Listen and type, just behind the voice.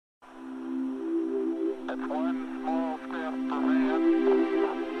one small step for man,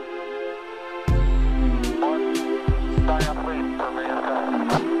 one giant leap for mankind.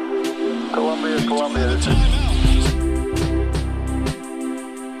 Columbia, this is...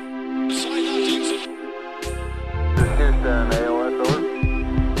 This is Houston, AOS, over.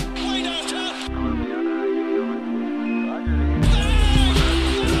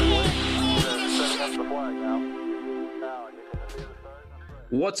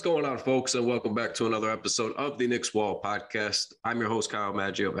 What's going on, folks, and welcome back to another episode of the Knicks Wall podcast. I'm your host, Kyle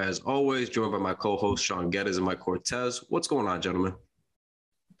Maggio, as always, joined by my co-host, Sean Geddes and Mike Cortez. What's going on, gentlemen?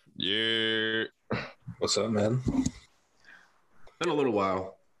 Yeah. What's up, man? Been a little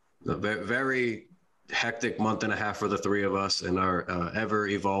while. A very hectic month and a half for the three of us and our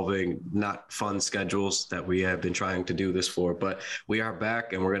ever-evolving, not fun schedules that we have been trying to do this for. But we are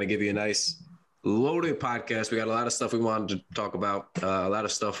back, and we're going to give you a nice loaded podcast. We got a lot of stuff we wanted to talk about, a lot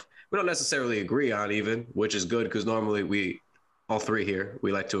of stuff we don't necessarily agree on even, which is good because normally we, all three here,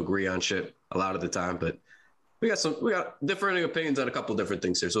 we like to agree on shit a lot of the time, but we got differing opinions on a couple different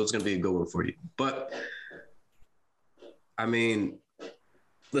things here, so it's going to be a good one for you. But, I mean,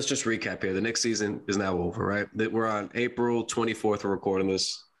 let's just recap here. The Knicks season is now over, right? We're on April 24th. We're recording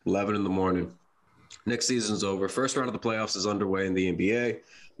this, 11 in the morning. Knicks season's over. First round of the playoffs is underway in the NBA.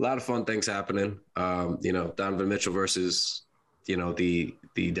 A lot of fun things happening. Donovan Mitchell versus, the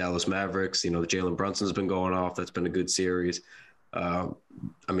Dallas Mavericks. Jalen Brunson's been going off. That's been a good series.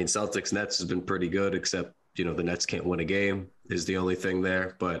 Celtics Nets has been pretty good, except, the Nets can't win a game is the only thing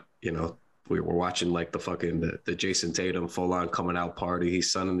there. But, we were watching like the Jason Tatum full on coming out party.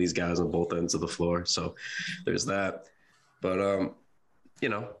 He's sunning these guys on both ends of the floor. So there's that. But,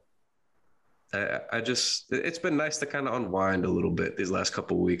 it's been nice to kind of unwind a little bit these last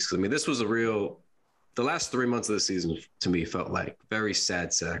couple of weeks. I mean, this was the last 3 months of the season to me felt like very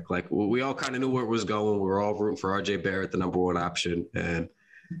sad sack. Like we all kind of knew where it was going. We were all rooting for RJ Barrett, the number one option. And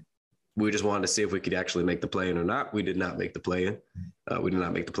we just wanted to see if we could actually make the play-in or not. We did not make the play-in. We did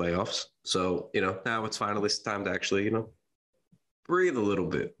not make the playoffs. So, now it's finally time to actually, breathe a little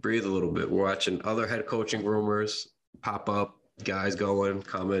bit. We're watching other head coaching rumors pop up. Guys coming,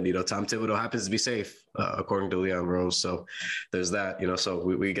 Tom Thibodeau happens to be safe, according to Leon Rose. So there's that, so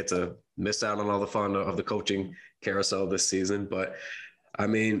we get to miss out on all the fun of the coaching carousel this season. But I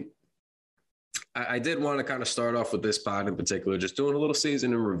mean, I did want to kind of start off with this pod in particular, just doing a little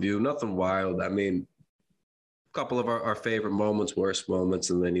season in review, nothing wild. I mean, a couple of our favorite moments, worst moments,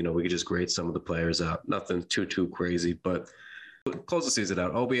 and then, we could just grade some of the players out. Nothing too crazy, but close the season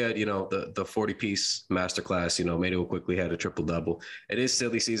out. Obi had, the 40-piece masterclass, Mado quickly had a triple-double. It is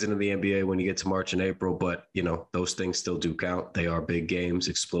silly season in the NBA when you get to March and April, but, those things still do count. They are big games,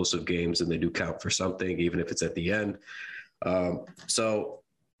 explosive games, and they do count for something, even if it's at the end. So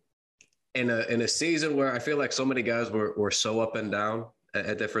in a season where I feel like so many guys were so up and down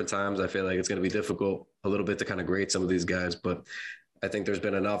at different times, I feel like it's going to be difficult a little bit to kind of grade some of these guys, but I think there's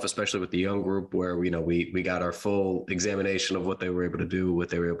been enough, especially with the young group, where we got our full examination of what they were able to do, what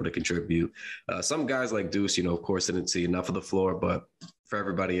they were able to contribute. Some guys like Deuce, of course, didn't see enough of the floor, but for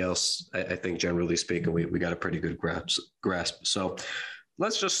everybody else, I think generally speaking, we got a pretty good grasp. So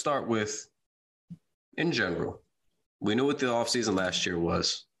let's just start with, in general, we knew what the offseason last year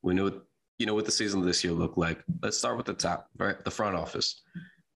was. We knew, what the season this year looked like. Let's start with the top, right? The front office.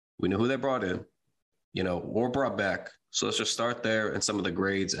 We knew who they brought in, or brought back. So let's just start there and some of the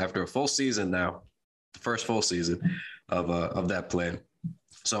grades after a full season now, the first full season of that plan.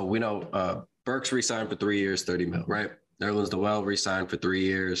 So we know Burks re-signed for 3 years, $30 million, right? Nerlens Noel re-signed for 3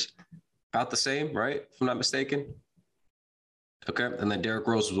 years, about the same, right? If I'm not mistaken. Okay, and then Derrick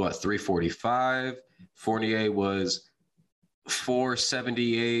Rose was $345. Fournier was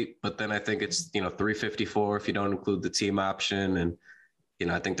 $478, but then I think it's $354 if you don't include the team option, and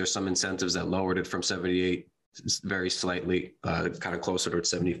I think there's some incentives that lowered it from 78 very slightly, kind of closer to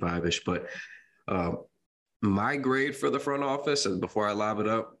 75-ish. But my grade for the front office, and before I lob it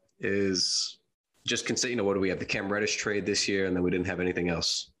up, is just consider, what do we have? The Cam Reddish trade this year, and then we didn't have anything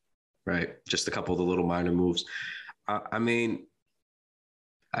else, right? Just a couple of the little minor moves. I mean,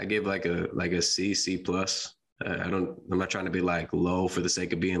 I give like a C plus. I'm not trying to be like low for the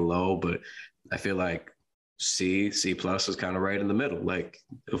sake of being low, but I feel like C plus is kind of right in the middle. Like,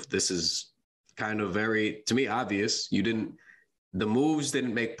 if this is kind of very, to me, obvious, the moves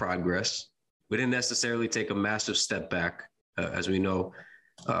didn't make progress. We didn't necessarily take a massive step back, as we know.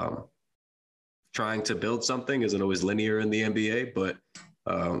 Trying to build something isn't always linear in the NBA, but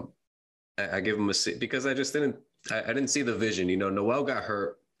I give him a C because I didn't see the vision. Noel got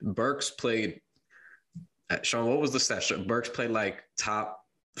hurt. Burks played. Sean, what was the stat? Burks played like top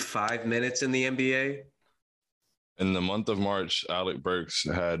 5 minutes in the NBA in the month of March, Alec Burks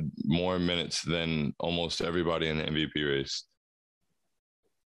had more minutes than almost everybody in the MVP race.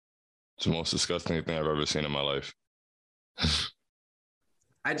 It's the most disgusting thing I've ever seen in my life.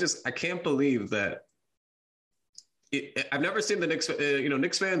 I can't believe that. I've never seen the Knicks,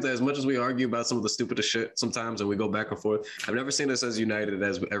 Knicks fans, as much as we argue about some of the stupidest shit sometimes and we go back and forth, I've never seen us as united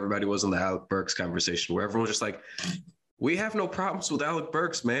as everybody was in the Alec Burks conversation, where everyone's just like, we have no problems with Alec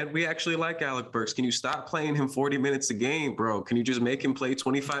Burks, man. We actually like Alec Burks. Can you stop playing him 40 minutes a game, bro? Can you just make him play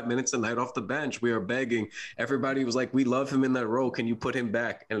 25 minutes a night off the bench? We are begging. Everybody was like, we love him in that role. Can you put him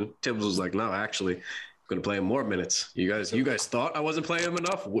back? And Tibbs was like, no, actually, going to play him more minutes. You guys thought I wasn't playing him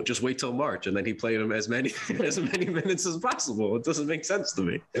enough? Just wait till March. And then he played him as many minutes as possible. It doesn't make sense to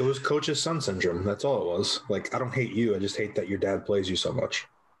me. It was coach's son syndrome. That's all it was. Like, I don't hate you. I just hate that your dad plays you so much.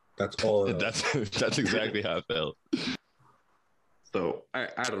 That's all. That's exactly how I felt. So I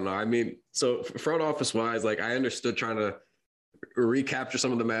don't know. I mean, so front office wise, like I understood trying to recapture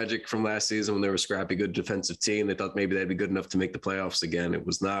some of the magic from last season when they were a scrappy, good defensive team. They thought maybe they'd be good enough to make the playoffs again. It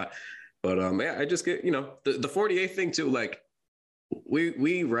was not. But yeah, I just get, the 48 thing too. Like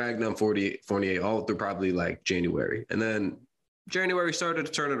we ragged on 48 all through probably like January, and then January started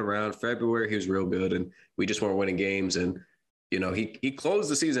to turn it around. February he was real good, and we just weren't winning games. And he closed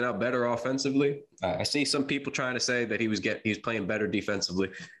the season out better offensively. I see some people trying to say that he was playing better defensively.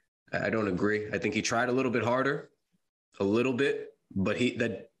 I don't agree. I think he tried a little bit harder, but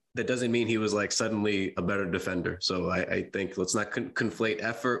that doesn't mean he was like suddenly a better defender. So I think let's not conflate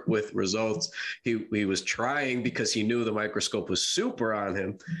effort with results. He was trying because he knew the microscope was super on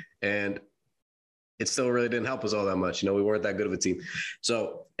him, and it still really didn't help us all that much. We weren't that good of a team.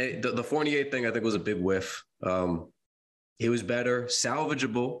 So the Fournier thing I think was a big whiff. He was better,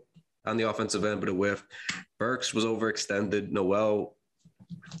 salvageable on the offensive end, but a whiff. Burks was overextended. Noel,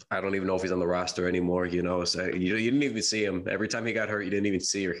 I don't even know if he's on the roster anymore. So you didn't even see him. Every time he got hurt, you didn't even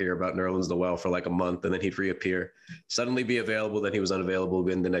see or hear about Nerlens Noel for like a month, and then he'd reappear, suddenly be available, then he was unavailable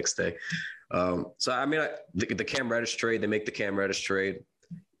again the next day. So, I mean, the Cam Reddish trade, they make the Cam Reddish trade.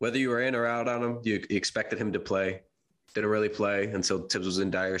 Whether you were in or out on him, you expected him to play. Didn't really play until Tibbs was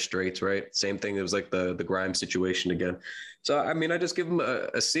in dire straits, right? Same thing. It was like the Grimes situation again. So, I mean, I just give him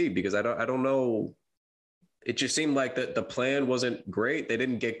a C because I don't know. It just seemed like the plan wasn't great. They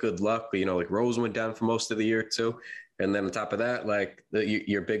didn't get good luck. Like Rose went down for most of the year too. And then on top of that, like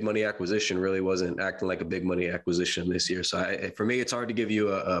your big money acquisition really wasn't acting like a big money acquisition this year. So for me, it's hard to give you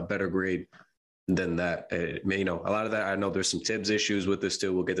a better grade than that. A lot of that, I know there's some Tibbs issues with this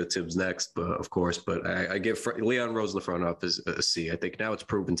too. We'll get to Tibbs next, but of course, but I give Leon Rose in the front office a C. I think now it's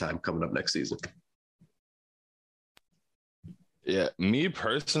proven time coming up next season. Yeah, me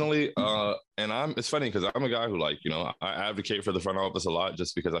personally, and it's funny because I'm a guy who I advocate for the front office a lot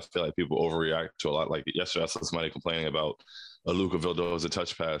just because I feel like people overreact to a lot. Like yesterday, I saw somebody complaining about a Luka Vildoza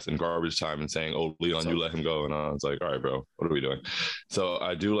touch pass in garbage time and saying, "Oh, Leon, you let him go," and I was like, "All right, bro, what are we doing?" So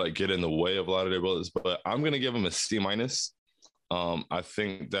I do get in the way of a lot of their bullets, but I'm gonna give them a C-. I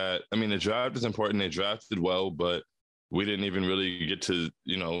think that the draft is important. They drafted well, but we didn't even really get to,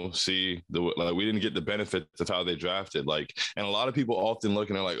 see we didn't get the benefits of how they drafted. And a lot of people often look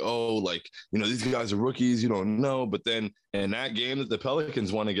and they're like, oh, these guys are rookies, you don't know. But then in that game that the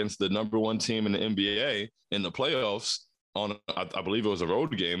Pelicans won against the number one team in the NBA in the playoffs I believe it was a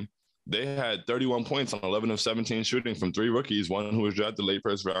road game, they had 31 points on 11 of 17 shooting from three rookies, one who was drafted late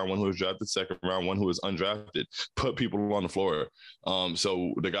first round, one who was drafted second round, one who was undrafted, put people on the floor.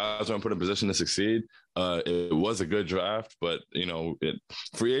 So the guys weren't put in position to succeed. It was a good draft, but,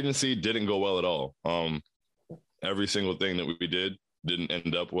 free agency didn't go well at all. Every single thing that we did didn't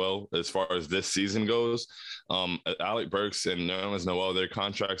end up well as far as this season goes. Alec Burks and Nerlens Noel, their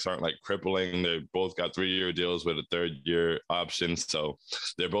contracts aren't crippling. They both got 3-year deals with a 3rd-year option. So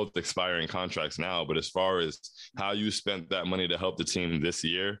they're both expiring contracts now. But as far as how you spent that money to help the team this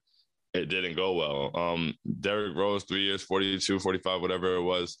year, it didn't go well. Derrick Rose, 3 years, 42, 45, whatever it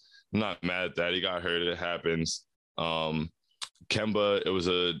was. I'm not mad at that. He got hurt. It happens. Kemba, it was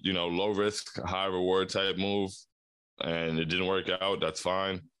a, low risk, high reward type move, and it didn't work out. That's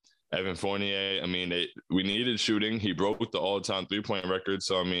fine. Evan Fournier, we needed shooting. He broke the all-time three-point record.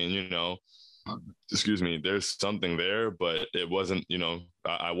 So, there's something there, but it wasn't,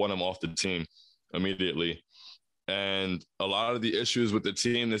 I want him off the team immediately. And a lot of the issues with the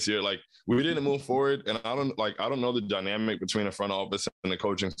team this year, we didn't move forward. And I don't know the dynamic between the front office and the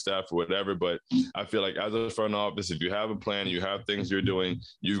coaching staff or whatever, but I feel like as a front office, if you have a plan, you have things you're doing,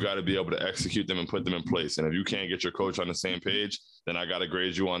 you've got to be able to execute them and put them in place. And if you can't get your coach on the same page, then I got to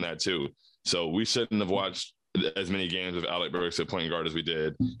grade you on that too. So we shouldn't have watched as many games with Alec Burks at point guard as we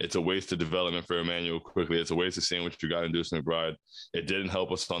did. It's a waste of development for Emmanuel quickly. It's a waste of seeing what you got in Deuce McBride. It didn't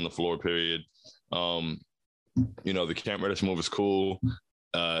help us on the floor, period. The Cam Reddish move is cool.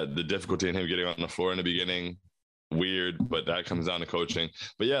 The difficulty in him getting on the floor in the beginning, weird, but that comes down to coaching.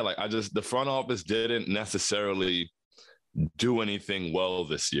 But yeah, the front office didn't necessarily do anything well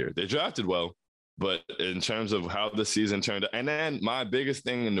this year. They drafted well, but in terms of how the season turned out, and then my biggest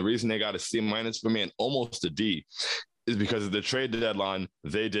thing and the reason they got a C- for me and almost a D is because of the trade deadline,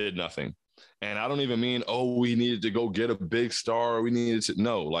 they did nothing. And I don't even mean, we needed to go get a big star.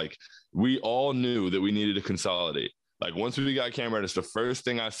 We all knew that we needed to consolidate. Like, once we got Cam Reddish, the first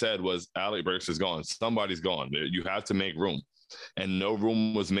thing I said was, Alec Burks is gone. Somebody's gone. You have to make room. And no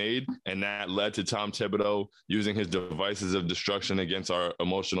room was made. And that led to Tom Thibodeau using his devices of destruction against our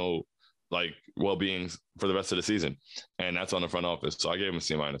emotional, well-being for the rest of the season. And that's on the front office. So I gave him a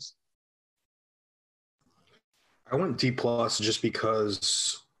C-. I went D+ just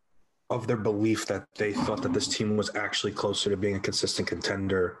because of their belief that they thought that this team was actually closer to being a consistent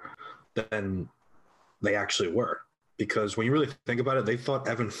contender than they actually were. Because when you really think about it, they thought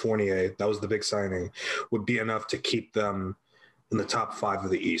Evan Fournier, that was the big signing, would be enough to keep them in the top 5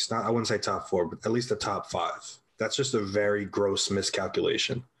 of the East. I wouldn't say top 4, but at least the top 5. That's just a very gross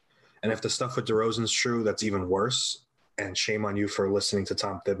miscalculation. And if the stuff with DeRozan's true, that's even worse. And shame on you for listening to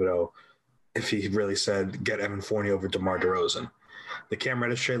Tom Thibodeau if he really said, get Evan Fournier over DeMar DeRozan. The Cam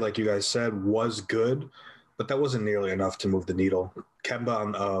Reddish trade, like you guys said, was good, but that wasn't nearly enough to move the needle. Kemba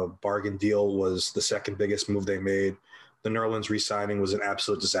on a bargain deal was the second biggest move they made. The Nerlens re-signing was an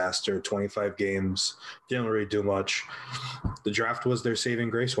absolute disaster. 25 games, didn't really do much. The draft was their saving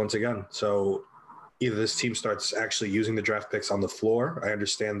grace once again. So either this team starts actually using the draft picks on the floor. I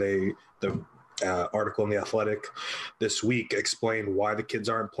understand the article in The Athletic this week explained why the kids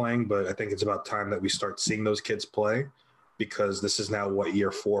aren't playing, but I think it's about time that we start seeing those kids play, because this is now,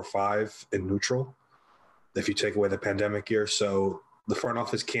 year 4 or 5 in neutral, if you take away the pandemic year. So the front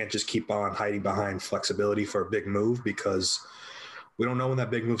office can't just keep on hiding behind flexibility for a big move, because we don't know when that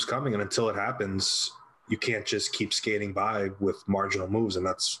big move's coming. And until it happens, you can't just keep skating by with marginal moves. And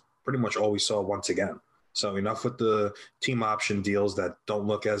that's pretty much all we saw once again. So enough with the team option deals that don't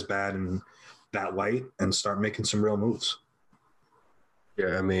look as bad in that light, and start making some real moves.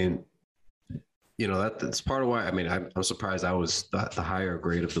 Yeah, I mean, that's part of why. I mean, I'm surprised I was the higher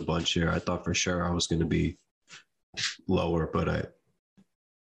grade of the bunch here. I thought for sure I was going to be lower, but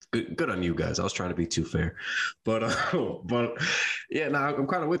good on you guys. I was trying to be too fair, but yeah, no, I'm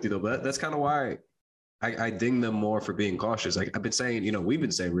kind of with you though. But that's kind of why I ding them more for being cautious. Like I've been saying, we've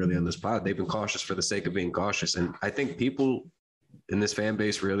been saying really on this pod, they've been cautious for the sake of being cautious, and I think people in this fan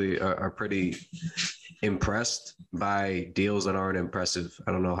base really are pretty impressed by deals that aren't impressive.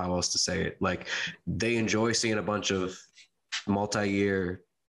 I don't know how else to say it. Like, they enjoy seeing a bunch of multi-year,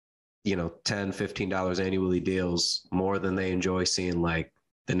 $10, $15 annually deals more than they enjoy seeing like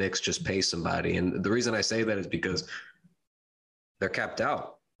the Knicks just pay somebody. And the reason I say that is because they're capped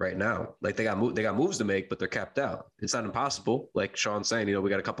out right now. Like they got moves to make, but they're capped out. It's not impossible. Like Sean's saying, we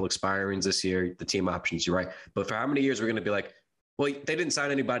got a couple expirings this year, the team options, you're right. But for how many years we're going to be like, well, they didn't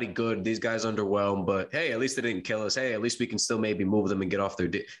sign anybody good. These guys underwhelmed, but hey, at least they didn't kill us. Hey, at least we can still maybe move them and get off their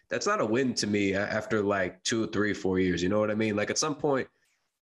That's not a win to me after like 2, 3, 4 years. You know what I mean? Like at some point,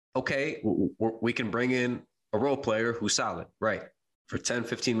 okay, we can bring in a role player who's solid, right? For 10,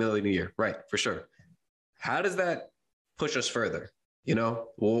 15 million a year, right? For sure. How does that push us further? Well,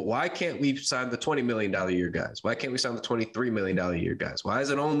 why can't we sign the $20 million a year guys? Why can't we sign the $23 million a year guys? Why is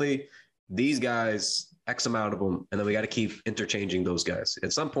it only these guys, X amount of them, and then we got to keep interchanging those guys?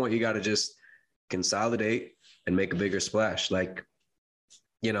 At some point, you got to just consolidate and make a bigger splash. Like,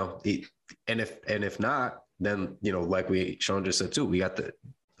 and if not, then, like Sean just said too, we got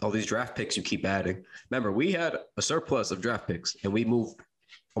all these draft picks you keep adding. Remember, we had a surplus of draft picks and we moved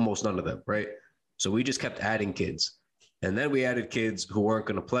almost none of them, right? So we just kept adding kids. And then we added kids who weren't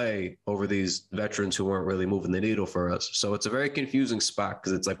going to play over these veterans who weren't really moving the needle for us. So it's a very confusing spot,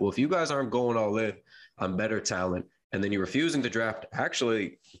 because it's like, well, if you guys aren't going all in on better talent, and then you're refusing to draft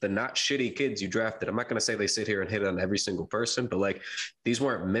actually the not shitty kids you drafted. I'm not going to say they sit here and hit on every single person, but like these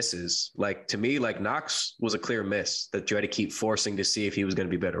weren't misses. Like to me, like Knox was a clear miss that you had to keep forcing to see if he was going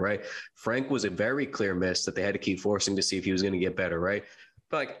to be better, right? Frank was a very clear miss that they had to keep forcing to see if he was going to get better, right?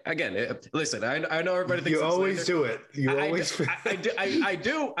 But like, again, listen, I know everybody thinks you always do it. I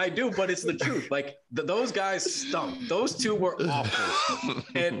do, but it's the truth. Like those guys stunk. Those two were awful.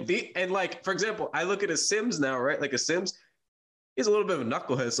 and like, for example, I look at a Sims now, right? Like a Sims, he's a little bit of a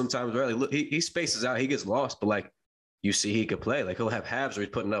knucklehead sometimes, right? Like, he spaces out, he gets lost, but like you see he could play. Like he'll have halves where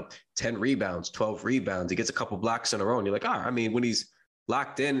he's putting up 10 rebounds, 12 rebounds. He gets a couple blocks in a row. And you're like, I mean, when he's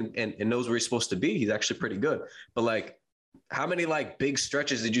locked in and knows where he's supposed to be, he's actually pretty good. But like, how many like big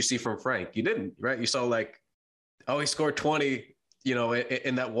stretches did you see from Frank? You didn't, right? You saw like, he scored 20,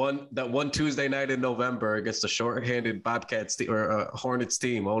 in that one Tuesday night in November against a short-handed Bobcats or Hornets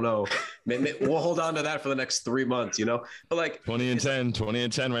team. Oh no, we'll hold on to that for the next 3 months, But like 20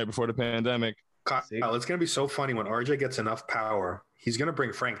 and 10 right before the pandemic. Kyle, it's going to be so funny when RJ gets enough power. He's going to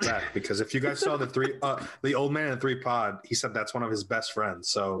bring Frank back because if you guys saw the old man in 3 pod, he said that's one of his best friends.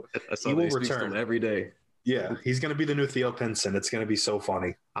 So he will return every day. Yeah, he's going to be the new Theo Pinson. It's going to be so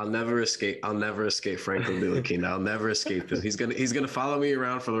funny. I'll never escape Frank Ntilikina. I'll never escape him. He's gonna follow me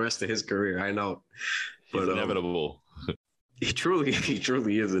around for the rest of his career. I know, but inevitable. He truly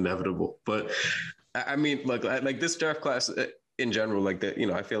is inevitable. But I mean, look, like this draft class in general, like that,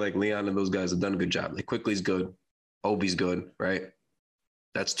 I feel like Leon and those guys have done a good job. Like Quickly's good, Obi's good, right?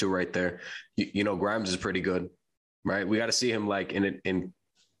 That's 2 right there. Grimes is pretty good, right? We got to see him like in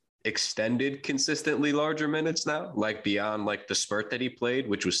extended consistently larger minutes now, like beyond like the spurt that he played,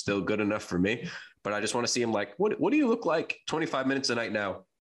 which was still good enough for me. But I just want to see him like, what do you look like 25 minutes a night now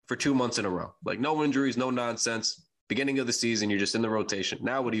for 2 months in a row? Like no injuries, no nonsense. Beginning of the season, you're just in the rotation.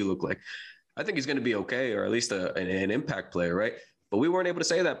 Now, what do you look like? I think he's going to be okay, or at least an impact player, right? But we weren't able to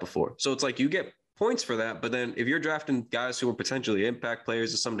say that before. So it's like you get points for that. But then if you're drafting guys who are potentially impact players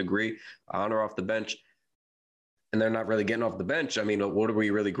to some degree, on or off the bench, and they're not really getting off the bench, I mean, what are we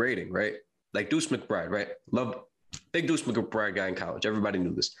really grading, right? Like Deuce McBride, right? Big Deuce McBride guy in college. Everybody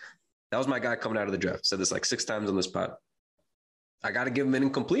knew this. That was my guy coming out of the draft. Said this like 6 times on this pod. I got to give him an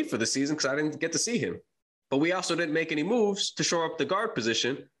incomplete for the season because I didn't get to see him. But we also didn't make any moves to shore up the guard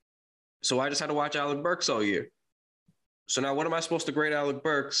position. So I just had to watch Alec Burks all year. So now what am I supposed to grade Alec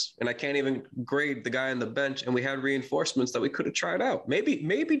Burks? And I can't even grade the guy on the bench. And we had reinforcements that we could have tried out.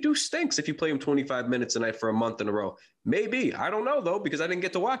 Maybe Deuce stinks if you play him 25 minutes a night for a month in a row. Maybe. I don't know, though, because I didn't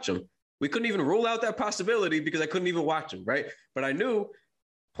get to watch him. We couldn't even rule out that possibility because I couldn't even watch him, right? But I knew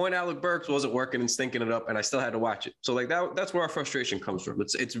point Alec Burks wasn't working and stinking it up, and I still had to watch it. So like that's where our frustration comes from.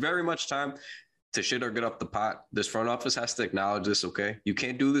 It's very much time to shit or get up the pot. This front office has to acknowledge this, okay? You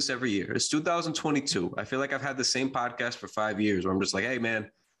can't do this every year. It's 2022. I feel like I've had the same podcast for 5 years where I'm just like, hey,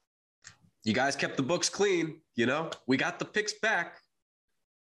 man, you guys kept the books clean, We got the picks back.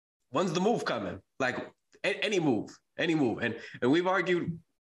 When's the move coming? Like, any move. And we've argued,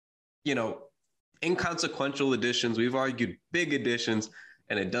 inconsequential additions. We've argued big additions,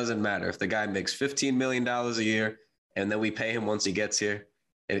 and it doesn't matter. If the guy makes $15 million a year and then we pay him once he gets here,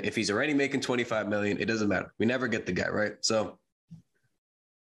 if he's already making $25 million, it doesn't matter. We never get the guy, right? So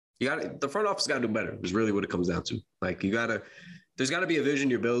the front office got to do better is really what it comes down to. Like there's got to be a vision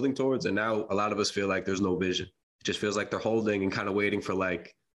you're building towards. And now a lot of us feel like there's no vision. It just feels like they're holding and kind of waiting for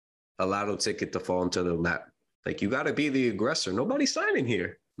like a lotto ticket to fall into their lap. Like you got to be the aggressor. Nobody's signing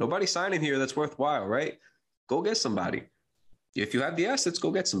here. That's worthwhile, right? Go get somebody. If you have the assets,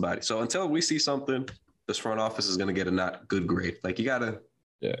 go get somebody. So until we see something, this front office is going to get a not good grade. Like you got to,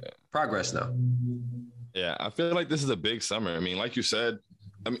 progress now. Yeah, I feel like this is a big summer. I mean, like you said,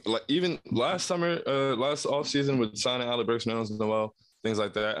 like even last summer, last offseason with signing Alec Burks, Noel, things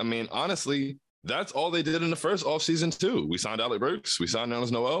like that. I mean, honestly, that's all they did in the first offseason too. We signed Alec Burks, we signed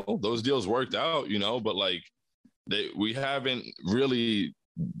Noel. Those deals worked out, but like we haven't really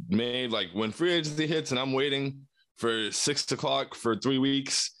made like when free agency hits and I'm waiting for 6 o'clock for 3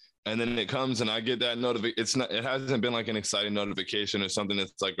 weeks. And then it comes and I get that notification. It hasn't been like an exciting notification or something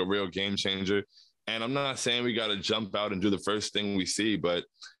that's like a real game changer. And I'm not saying we got to jump out and do the first thing we see, but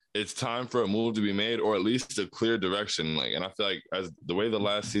it's time for a move to be made or at least a clear direction. Like, and I feel like as the way the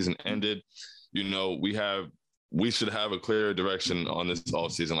last season ended, we should have a clear direction on this all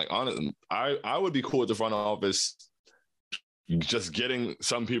season. Like, honestly, I would be cool with the front office just getting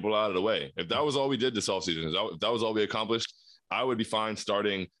some people out of the way. If that was all we did this offseason, if that was all we accomplished, I would be fine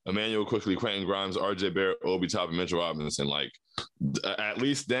starting Emmanuel Quickly, Quentin Grimes, RJ Barrett, Obi Toppin, Mitchell Robinson. Like, at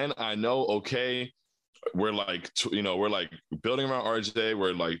least then I know, okay, we're like building around RJ.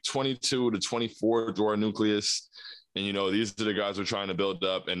 We're like 22 to 24 through our nucleus. And, these are the guys we're trying to build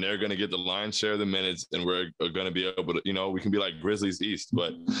up and they're going to get the lion's share of the minutes and we're going to be able to, we can be like Grizzlies East.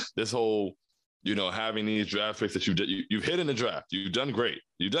 But this whole, having these draft picks that you've hit in the draft, you've done great.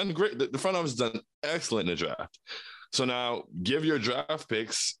 The front office has done excellent in the draft. So now give your draft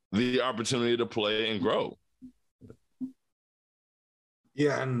picks the opportunity to play and grow.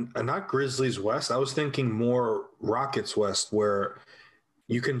 Yeah, and not Grizzlies West. I was thinking more Rockets West, where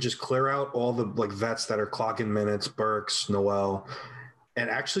you can just clear out all the like vets that are clocking minutes, Burks, Noel, and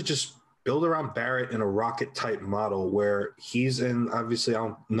actually just build around Barrett in a Rocket type model where he's in, obviously, I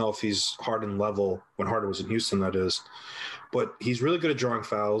don't know if he's Harden level when Harden was in Houston, that is, but he's really good at drawing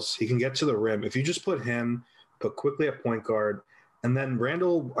fouls. He can get to the rim. If you just put quickly at point guard, and then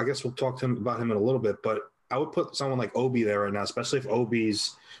Randall, I guess we'll talk to him about him in a little bit, but I would put someone like Obi there right now, especially if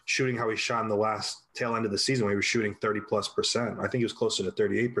Obi's shooting how he shot in the last tail end of the season when he was shooting 30+%. I think he was closer to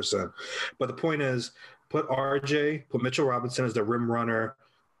 38%. But the point is, put RJ, put Mitchell Robinson as the rim runner,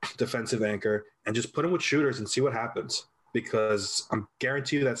 defensive anchor, and just put him with shooters and see what happens. Because I'm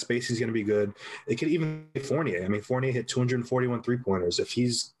guarantee you that spacing is going to be good. It could even be Fournier. I mean, Fournier hit 241 3-pointers. If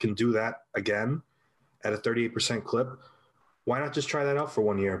he's can do that again at a 38% clip, why not just try that out for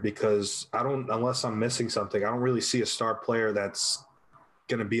 1 year? Because unless I'm missing something, I don't really see a star player that's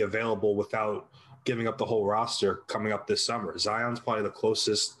going to be available without giving up the whole roster coming up this summer. Zion's probably the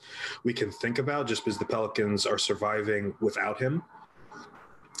closest we can think about just because the Pelicans are surviving without him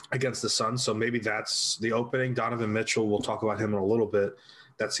against the Suns. So maybe that's the opening. Donovan Mitchell, we'll talk about him in a little bit.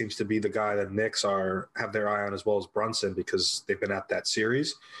 That seems to be the guy that Knicks have their eye on, as well as Brunson, because they've been at that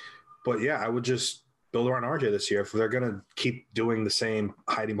series. But yeah, I would just build around RJ this year. If they're going to keep doing the same,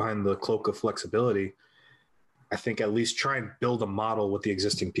 hiding behind the cloak of flexibility, I think at least try and build a model with the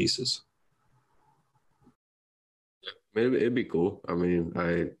existing pieces. Maybe it'd be cool. I mean,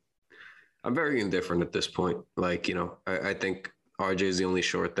 I'm very indifferent at this point. Like, I think RJ is the only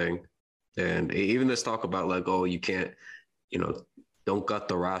sure thing. And even this talk about like, oh, you can't, don't gut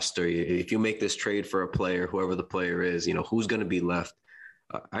the roster. If you make this trade for a player, whoever the player is, who's going to be left?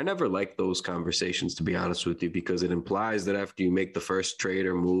 I never like those conversations, to be honest with you, because it implies that after you make the first trade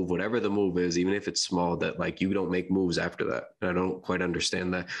or move, whatever the move is, even if it's small, that like you don't make moves after that. And I don't quite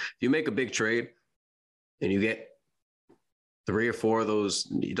understand that. If you make a big trade and you get 3 or 4 of those,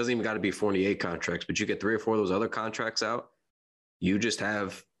 it doesn't even got to be 48 contracts, but you get 3 or 4 of those other contracts out, you just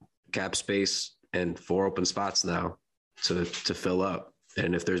have cap space and 4 open spots now to fill up.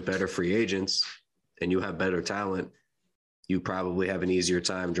 And if there's better free agents and you have better talent, you probably have an easier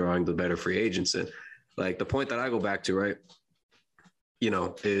time drawing the better free agents in. Like the point that I go back to, right,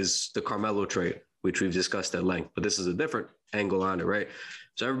 is the Carmelo trade, which we've discussed at length, but this is a different angle on it, right?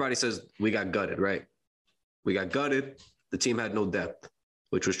 So everybody says we got gutted, right? We got gutted. The team had no depth,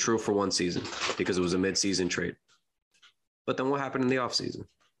 which was true for 1 season because it was a mid-season trade. But then what happened in the offseason?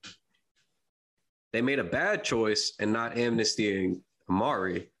 They made a bad choice and not amnestying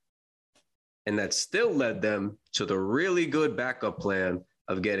Amari, and that still led them to the really good backup plan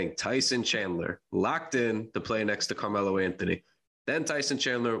of getting Tyson Chandler locked in to play next to Carmelo Anthony. Then Tyson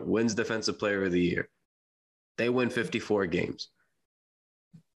Chandler wins Defensive Player of the Year. They win 54 games.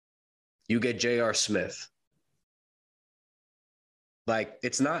 You get J.R. Smith. Like,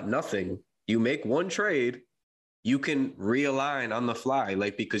 it's not nothing. You make one trade, you can realign on the fly,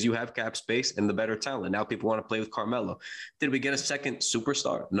 like, because you have cap space and the better talent. Now people want to play with Carmelo. Did we get a second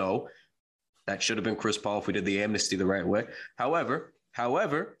superstar? No. That should have been Chris Paul if we did the amnesty the right way.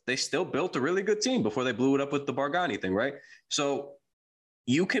 However, they still built a really good team before they blew it up with the Bargnani thing, right? So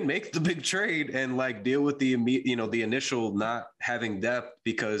you can make the big trade and like deal with the initial not having depth,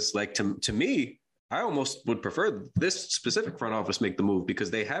 because like to me, I almost would prefer this specific front office make the move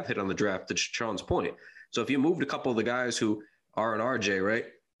because they have hit on the draft, to Sean's point. So if you moved a couple of the guys who are an RJ, right?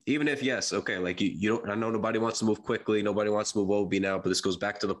 Even if, yes, okay, like you don't, I know nobody wants to move quickly. Nobody wants to move Obi now, but this goes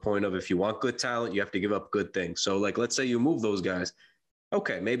back to the point of if you want good talent, you have to give up good things. So like, let's say you move those guys.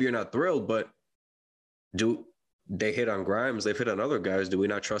 Okay, maybe you're not thrilled, but do they hit on Grimes? They've hit on other guys. Do we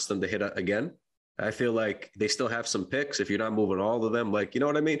not trust them to hit again? I feel like they still have some picks if you're not moving all of them. Like, you know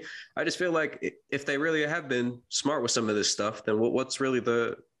what I mean? I just feel like if they really have been smart with some of this stuff, then what's really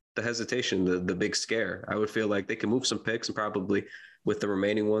the hesitation, the big scare? I would feel like they can move some picks and probably with the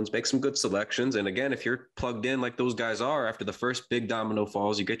remaining ones, make some good selections. And again, if you're plugged in like those guys are, after the first big domino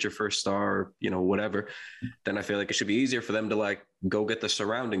falls, you get your first star, whatever, then I feel like it should be easier for them to like go get the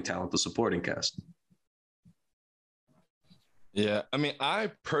surrounding talent, the supporting cast. Yeah, I mean,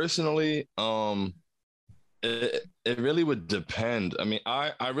 I personally, it really would depend. I mean,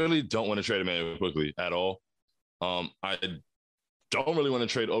 I really don't want to trade Emmanuel quickly at all. I don't really want to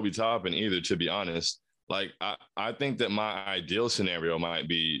trade Obi Toppin either, to be honest. Like, I think that my ideal scenario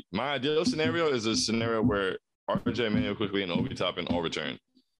is a scenario where RJ, Emmanuel quickly, and Obi Toppin all return.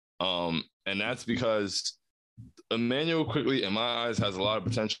 And that's because Emmanuel quickly, in my eyes, has a lot of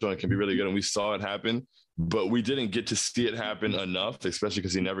potential and can be really good. And we saw it happen, but we didn't get to see it happen enough, especially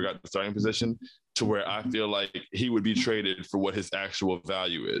because he never got the starting position, to where I feel like he would be traded for what his actual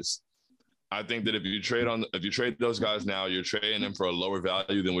value is. I think that if you trade those guys now, you're trading them for a lower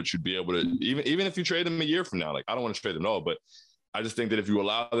value than what you'd be able to, even if you trade them a year from now. Like, I don't want to trade them at all, but I just think that if you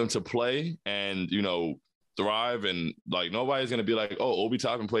allow them to play and, thrive, and like nobody's going to be like, oh, Obi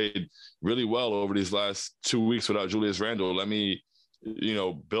Toppin played really well over these last 2 weeks without Julius Randle. Let me,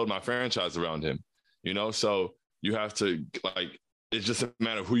 build my franchise around him, So you have to, like, it's just a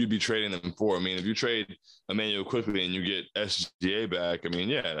matter of who you'd be trading them for. I mean, if you trade Emmanuel quickly and you get SGA back, I mean,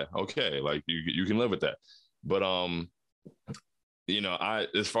 yeah, okay, like you can live with that. But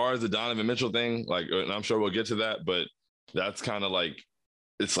as far as the Donovan Mitchell thing, like, and I'm sure we'll get to that, but that's kind of like,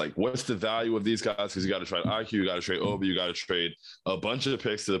 it's like, what's the value of these guys? Because you got to trade IQ, you got to trade Obi, you got to trade a bunch of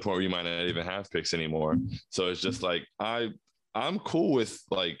picks to the point where you might not even have picks anymore. So it's just like, I'm cool with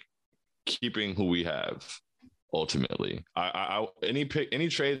like keeping who we have. Ultimately, any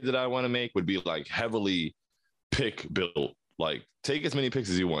trade that I want to make would be like heavily pick built. Like, take as many picks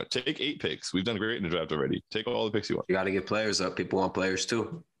as you want. Take 8 picks. We've done great in the draft already. Take all the picks you want. You got to get players up. People want players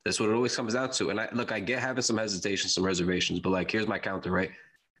too. That's what it always comes down to. And I get having some hesitation, some reservations, but like, here's my counter, right?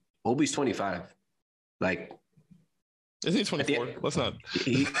 Obi's 25. Like, isn't he 24? Let's not.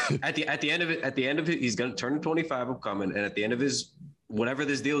 At the end of it, he's going to turn 25 upcoming. And at the end of his, whatever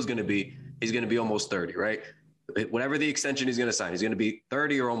this deal is going to be, he's going to be almost 30, right? Whatever the extension he's going to sign, he's going to be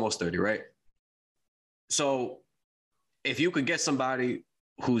 30 or almost 30, right? So if you could get somebody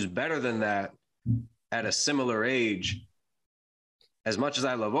who's better than that at a similar age, as much as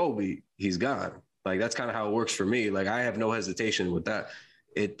I love Obi, he's gone. Like, that's kind of how it works for me. Like, I have no hesitation with that.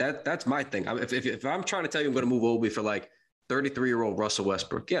 That's my thing. If I'm trying to tell you I'm going to move Obi for like 33-year-old Russell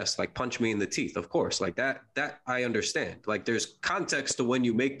Westbrook, yes, like punch me in the teeth, of course. Like that I understand. Like, there's context to when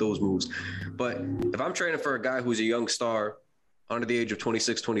you make those moves. But if I'm trading for a guy who's a young star under the age of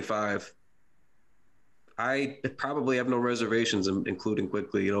 26, 25, I probably have no reservations, including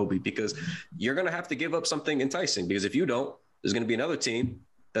quickly Obi, because you're going to have to give up something enticing. Because if you don't, there's going to be another team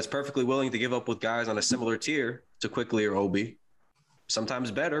that's perfectly willing to give up with guys on a similar tier to quickly or Obi,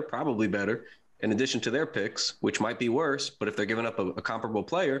 sometimes better, probably better, in addition to their picks, which might be worse, but if they're giving up a comparable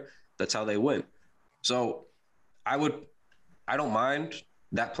player, that's how they win. So I don't mind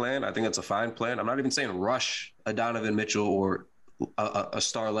that plan. I think that's a fine plan. I'm not even saying rush a Donovan Mitchell or a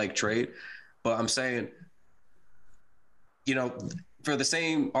star-like trade, but I'm saying, for the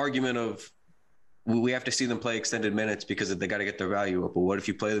same argument of we have to see them play extended minutes because they got to get their value up. But what if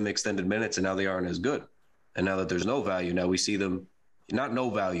you play them extended minutes and now they aren't as good? And now that there's no value, now we see them, not no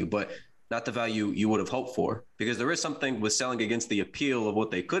value, but not the value you would have hoped for, because there is something with selling against the appeal of what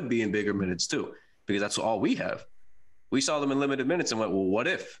they could be in bigger minutes too, because that's all we have. We saw them in limited minutes and went, well, what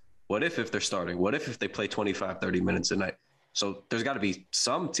if they're starting? What if they play 25, 30 minutes a night? So there's got to be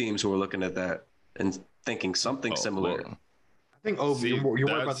some teams who are looking at that and thinking something similar. Well, I think Obi, you're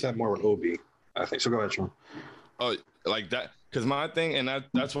worried about that more with Obi, I think. So go ahead, Sean. Oh, like that. Because my thing, and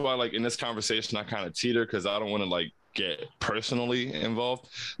that's why, like, in this conversation, I kind of teeter, because I don't want to, like, get personally involved.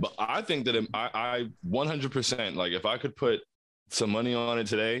 But I think that I 100%, like, if I could put some money on it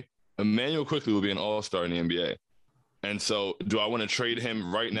today, Emmanuel quickly will be an all-star in the NBA. And so do I want to trade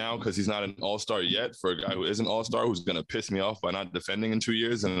him right now because he's not an all-star yet for a guy who is an all-star who's going to piss me off by not defending in 2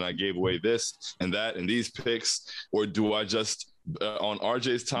 years, and then I gave away this and that and these picks? Or do I just on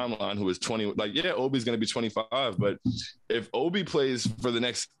RJ's timeline, who is 20, like, yeah, Obi's going to be 25, but if Obi plays for the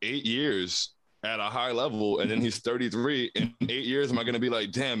next 8 years at a high level and then he's 33 in 8 years, am I going to be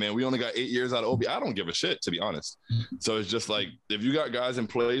like, damn, man, we only got 8 years out of Obi? I don't give a shit, to be honest. So it's just like, if you got guys in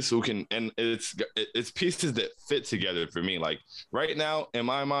place who can, and it's pieces that fit together for me. Like right now, in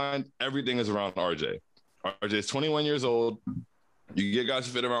my mind, everything is around RJ. RJ is 21 years old. You get guys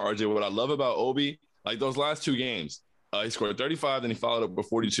who fit around RJ. What I love about Obi, like those last 2 games, he scored 35, then he followed up with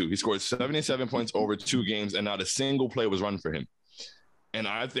 42. He scored 77 points over 2 games, and not a single play was run for him. And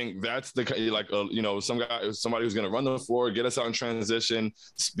I think that's somebody who's going to run the floor, get us out in transition,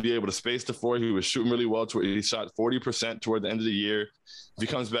 be able to space the floor. He was shooting really well. He shot 40% toward the end of the year. If he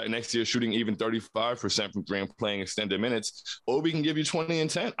comes back next year shooting even 35% from 3 and playing extended minutes, Obi can give you 20 and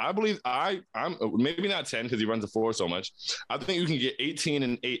 10. I believe I'm maybe not 10 because he runs the floor so much. I think you can get 18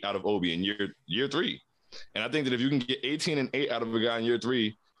 and 8 out of Obi in year 3. And I think that if you can get 18 and 8 out of a guy in year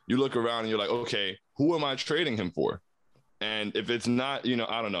 3, you look around and you're like, okay, who am I trading him for? And if it's not,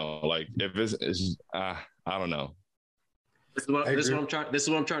 I don't know. Like if I don't know. This is what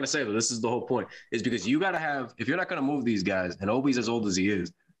I'm trying to say, though. This is the whole point. Is because you got to have, if you're not going to move these guys, and Obi's as old as he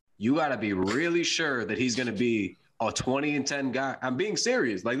is, you got to be really sure that he's going to be a 20 and 10 guy. I'm being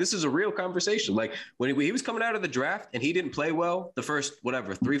serious. Like, this is a real conversation. Like when he was coming out of the draft and he didn't play well the first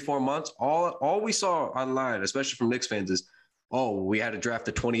 3-4 months, all we saw online, especially from Knicks fans, is, oh, we had to draft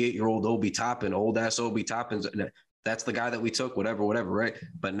a 28-year-old Obi Toppin, old ass Obi Toppin. That's the guy that we took, whatever, right?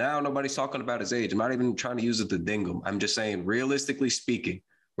 But now nobody's talking about his age. I'm not even trying to use it to ding him. I'm just saying, realistically speaking,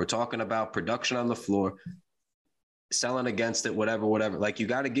 we're talking about production on the floor, selling against it, whatever. Like, you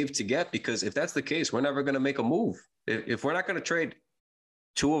got to give to get, because if that's the case, we're never going to make a move. If we're not going to trade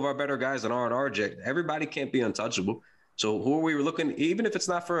two of our better guys in R and RJ, everybody can't be untouchable. So who are we looking, even if it's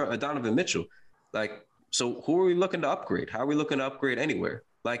not for a Donovan Mitchell, like, so who are we looking to upgrade? How are we looking to upgrade anywhere?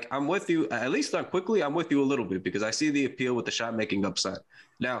 Like, I'm with you, at least on quickly, I'm with you a little bit, because I see the appeal with the shot making upside.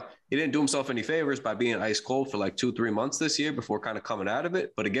 Now, he didn't do himself any favors by being ice cold for like 2-3 months this year before kind of coming out of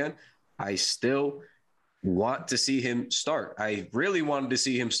it. But again, I still want to see him start. I really wanted to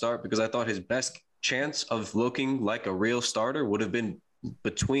see him start because I thought his best chance of looking like a real starter would have been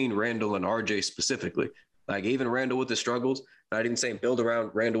between Randall and RJ specifically. Like, even Randall with the struggles, not even saying build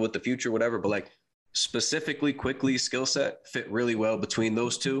around Randall with the future, whatever, but like specifically quickly skill set fit really well between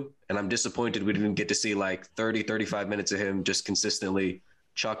those two. And I'm disappointed we didn't get to see like 35 minutes of him just consistently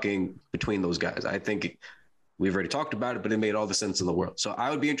chucking between those guys. I think we've already talked about it, but it made all the sense in the world. So I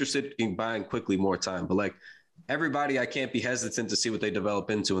would be interested in buying quickly more time. But like everybody, I can't be hesitant to see what they develop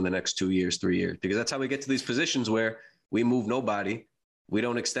into in the next 2 years, 3 years, because that's how we get to these positions where we move nobody. We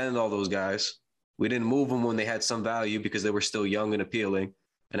don't extend all those guys. We didn't move them when they had some value because they were still young and appealing.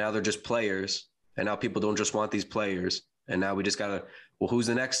 And now they're just players. And now people don't just want these players. And now we just got to, well, who's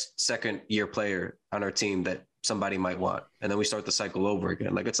the next second-year player on our team that somebody might want? And then we start the cycle over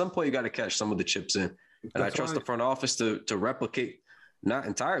again. Like, at some point, you got to catch some of the chips in. And I trust the front office to replicate, not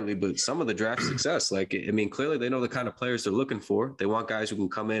entirely, but some of the draft success. Like, I mean, clearly they know the kind of players they're looking for. They want guys who can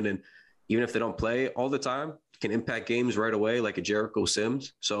come in and, even if they don't play all the time, can impact games right away, like a Jericho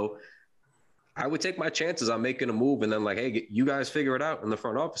Sims. So I would take my chances on making a move and then like, hey, you guys figure it out in the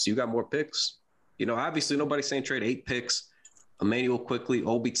front office. You got more picks. You know, obviously nobody's saying trade 8 picks. Emmanuel quickly,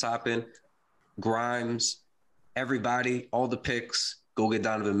 Obi Toppin, Grimes, everybody, all the picks, go get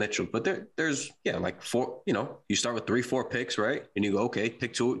Donovan Mitchell. But there's like 4, you know, you start with 3-4 picks, right? And you go, okay,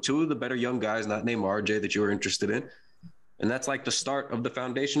 pick two of the better young guys, not named RJ, that you were interested in. And that's like the start of the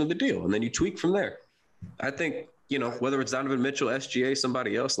foundation of the deal. And then you tweak from there. I think, you know, whether it's Donovan Mitchell, SGA,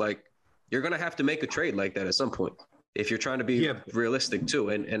 somebody else, like, you're going to have to make a trade like that at some point if you're trying to be realistic too.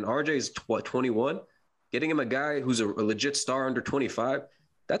 And RJ's 21, getting him a guy who's a legit star under 25,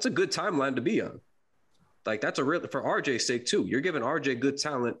 that's a good timeline to be on. Like, that's a real, for RJ's sake too. You're giving RJ good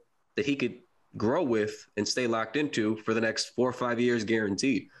talent that he could grow with and stay locked into for the next 4 or 5 years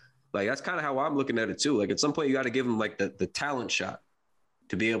guaranteed. Like, that's kind of how I'm looking at it too. Like, at some point you got to give him like the talent shot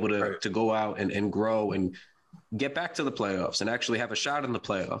to be able to go out and grow and get back to the playoffs and actually have a shot in the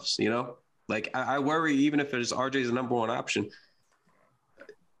playoffs, you know? Like, I worry, even if it's RJ's the number one option,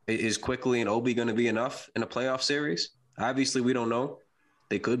 is Quickly and Obi going to be enough in a playoff series? Obviously, we don't know.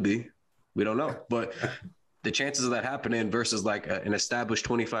 They could be. We don't know. But the chances of that happening versus like an established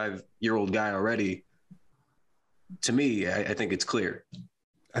 25-year-old guy already, to me, I think it's clear.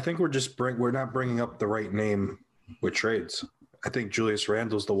 I think we're not bringing up the right name with trades. I think Julius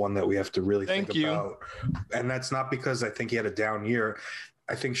Randle's the one that we have to really think about. And that's not because I think he had a down year.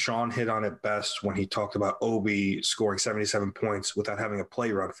 I think Sean hit on it best when he talked about Obi scoring 77 points without having a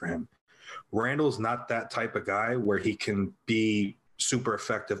play run for him. Randle's not that type of guy where he can be super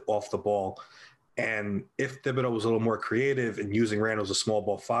effective off the ball. And if Thibodeau was a little more creative in using Randle as a small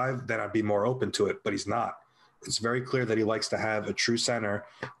ball 5, then I'd be more open to it, but he's not. It's very clear that he likes to have a true center.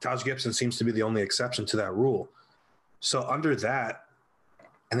 Taj Gibson seems to be the only exception to that rule. So under that,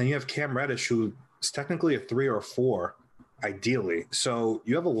 and then you have Cam Reddish, who is technically a 3 or a 4, ideally. So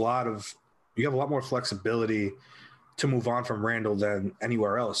you have a lot more flexibility to move on from Randle than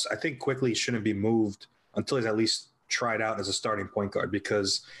anywhere else. I think Quickly shouldn't be moved until he's at least tried out as a starting point guard,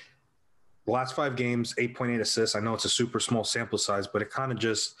 because the last 5 games, 8.8 assists. I know it's a super small sample size, but it kind of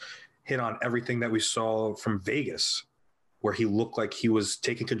just hit on everything that we saw from Vegas, where he looked like he was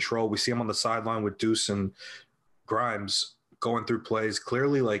taking control. We see him on the sideline with Deuce and Grimes going through plays,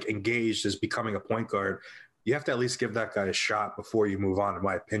 clearly like engaged as becoming a point guard. You have to at least give that guy a shot before you move on, in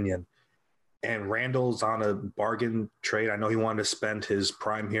my opinion. And Randall's on a bargain trade. I know he wanted to spend his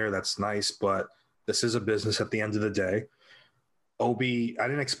prime here. That's nice, but this is a business at the end of the day. Obi, I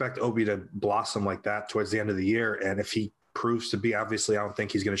didn't expect Obi to blossom like that towards the end of the year. And if he proves to be, obviously, I don't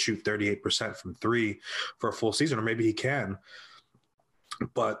think he's going to shoot 38% from 3 for a full season, or maybe he can.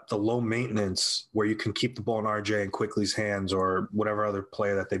 But the low maintenance where you can keep the ball in RJ and Quickly's hands, or whatever other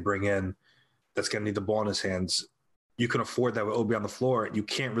player that they bring in that's going to need the ball in his hands, you can afford that with Obi on the floor. You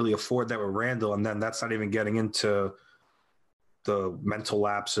can't really afford that with Randle. And then that's not even getting into the mental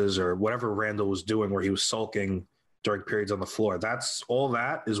lapses or whatever Randle was doing where he was sulking during periods on the floor. That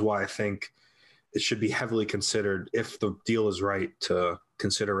is why I think it should be heavily considered if the deal is right to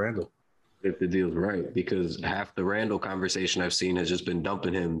consider Randall. If the deal's right, because half the Randall conversation I've seen has just been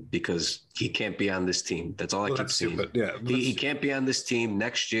dumping him because he can't be on this team. That's all I keep seeing. Yeah, he can't be on this team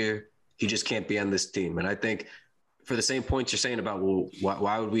next year. He just can't be on this team. And I think for the same points you're saying about, well,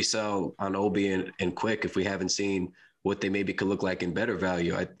 why would we sell on Obi and Quick if we haven't seen what they maybe could look like in better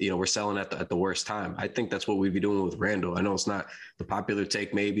value? We're selling at the worst time. I think that's what we'd be doing with Randall. I know it's not the popular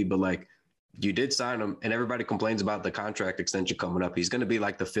take maybe, but like, you did sign him, and everybody complains about the contract extension coming up. He's going to be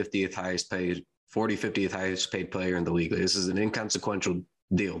like the 50th highest paid player in the league. This is an inconsequential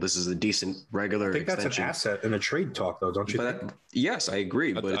deal. This is a decent regular extension. I think that's an asset in a trade talk, though, don't you think? Yes, I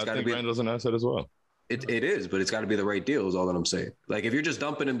agree. But it's got to be. Randall's an asset as well. It is, but it's got to be the right deal is all that I'm saying. Like, if you're just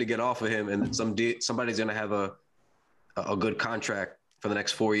dumping him to get off of him and somebody's going to have a good contract for the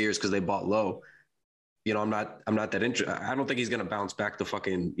next 4 years because they bought low, I'm not that interested. I don't think he's going to bounce back to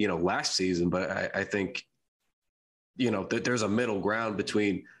fucking, last season, but I think, there's a middle ground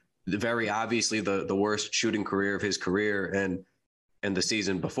between very obviously the worst shooting career of his career and the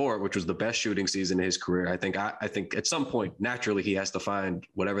season before, which was the best shooting season in his career. I think at some point, naturally, he has to find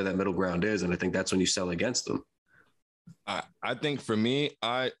whatever that middle ground is. And I think that's when you sell against them. I think for me,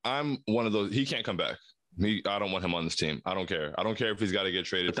 I'm one of those, he can't come back. I don't want him on this team. I don't care. I don't care if he's got to get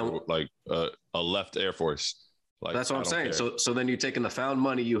traded for like a left Air Force. Like, that's what I'm saying. So then you're taking the found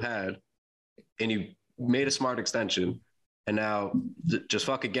money you had and you made a smart extension and now just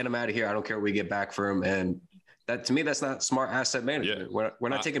fucking get him out of here. I don't care what we get back for him. And that, to me, that's not smart asset management. Yeah. We're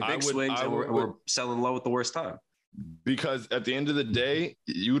not taking big swings and we're selling low at the worst time. Because at the end of the day,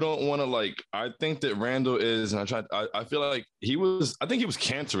 you don't want to I think that Randall is, and I feel like he was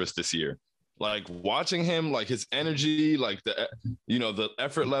cancerous this year. Like watching him, like his energy, like the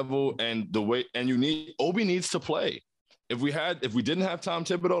effort level and the way, and Obi needs to play. If we didn't have Tom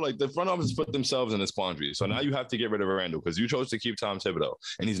Thibodeau, like the front office put themselves in this quandary. So now you have to get rid of Randall because you chose to keep Tom Thibodeau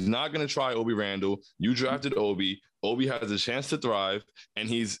and he's not going to try Obi Randall. You drafted Obi. Obi has a chance to thrive and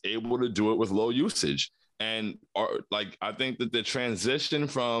he's able to do it with low usage. And I think that the transition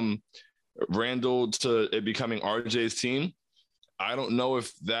from Randall to it becoming RJ's team, I don't know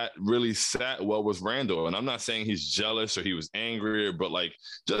if that really sat well with Randall. And I'm not saying he's jealous or he was angry, but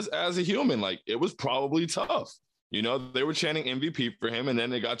just as a human, it was probably tough. They were chanting MVP for him. And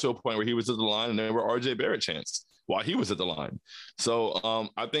then they got to a point where he was at the line and they were RJ Barrett chants while he was at the line. So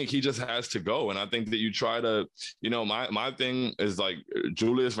I think he just has to go. And I think that you try to, my thing is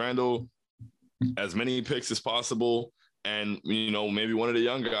Julius Randle, as many picks as possible. And, maybe one of the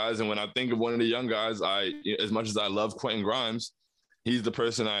young guys. And when I think of one of the young guys, as much as I love Quentin Grimes, he's the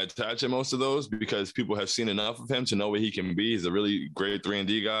person I attach in most of those because people have seen enough of him to know what he can be. He's a really great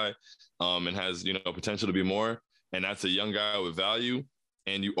 3-and-D guy and has, potential to be more. And that's a young guy with value.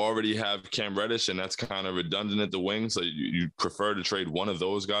 And you already have Cam Reddish, and that's kind of redundant at the wing. So you prefer to trade one of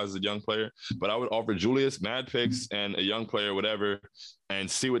those guys as a young player. But I would offer Julius mad picks and a young player, whatever, and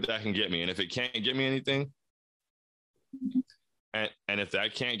see what that can get me. And if it can't get me anything, and if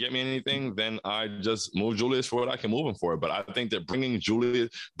that can't get me anything, then I just move Julius for what I can move him for. But I think that bringing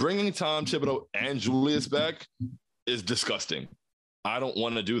Tom Thibodeau and Julius back is disgusting. I don't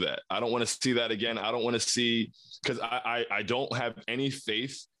want to do that. I don't want to see that again. I don't want to see, because I don't have any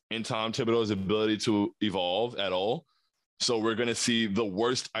faith in Tom Thibodeau's ability to evolve at all. So we're going to see the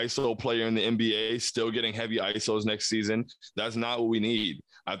worst ISO player in the NBA still getting heavy ISOs next season. That's not what we need.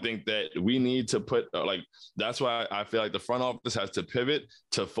 I think that we need to put that's why I feel like the front office has to pivot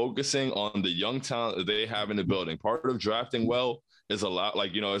to focusing on the young talent that they have in the building. Part of drafting well is a lot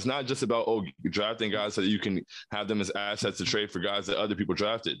it's not just about drafting guys so that you can have them as assets to trade for guys that other people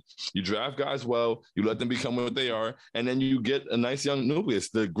drafted. You draft guys well, you let them become what they are, and then you get a nice young nucleus.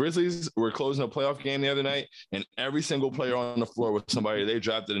 The Grizzlies were closing a playoff game the other night, and every single player on the floor was somebody they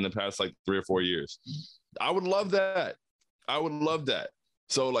drafted in the past 3 or 4 years. I would love that.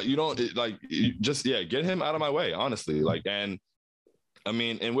 So you don't get him out of my way, honestly. And I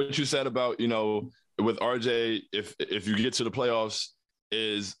mean, and what you said about, with RJ, if you get to the playoffs,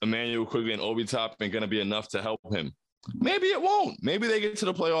 is Emmanuel Quigley and Obi Toppin going to be enough to help him? Maybe it won't. Maybe they get to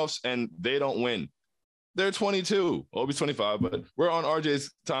the playoffs and they don't win. They're 22. Obi's 25, but we're on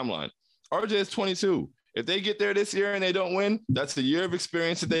RJ's timeline. RJ is 22. If they get there this year and they don't win, that's a year of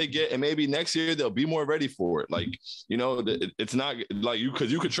experience that they get. And maybe next year they'll be more ready for it. It's not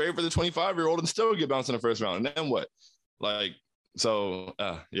because you could trade for the 25-year-old and still get bounced in the first round. And then what? I'm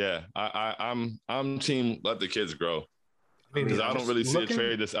team let the kids grow. Because I don't really see a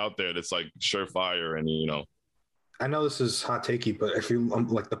trade that's out there that's surefire and, I know this is hot takey, but if you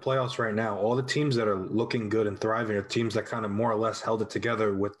the playoffs right now, all the teams that are looking good and thriving are teams that kind of more or less held it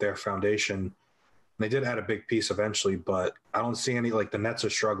together with their foundation They did add a big piece eventually, but I don't see any, like the Nets are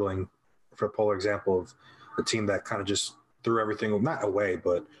struggling for a polar example of a team that kind of just threw everything, not away,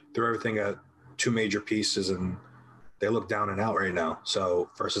 but threw everything at two major pieces, and they look down and out right now. So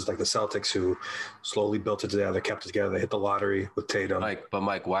versus like the Celtics, who slowly built it together, kept it together. They hit the lottery with Tatum.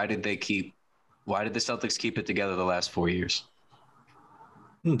 Mike, why did the Celtics keep it together the last 4 years?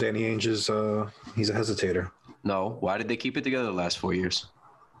 Danny Ainge is he's a hesitator. No, why did they keep it together the last 4 years?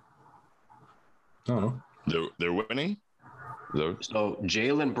 I don't know. They're winning. So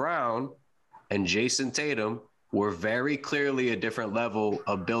Jaylen Brown and Jason Tatum were very clearly a different level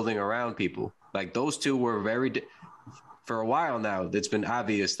of building around people. Like those two were for a while now, it's been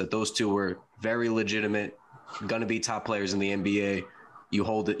obvious that those two were very legitimate, going to be top players in the NBA. You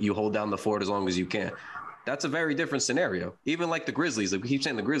hold down the fort as long as you can. That's a very different scenario. Even like the Grizzlies, like we keep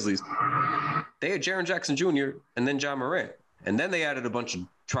saying the Grizzlies, they had Jaren Jackson Jr. and then John Morant. And then they added a bunch of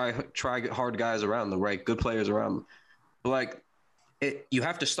try hard guys around them, right? Good players around them. But like you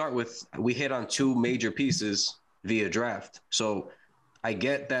have to start with, we hit on two major pieces via draft. So I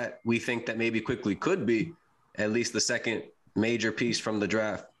get that we think that maybe quickly could be at least the second major piece from the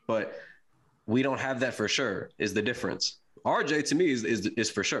draft, but we don't have that for sure is the difference. RJ to me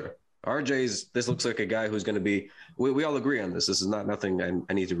is for sure. This looks like a guy who's going to be, we all agree on this. This is not nothing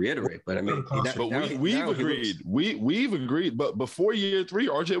I need to reiterate, but I mean, we've agreed. We've agreed, but before year 3,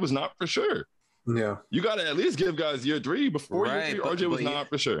 RJ was not for sure. Yeah. You got to at least give guys year 3. Before year 3, RJ was not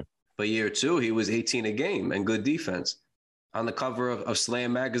for sure. But year 2, he was 18 a game and good defense on the cover of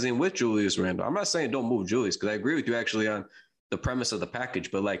Slam magazine with Julius Randle. I'm not saying don't move Julius, because I agree with you actually on the premise of the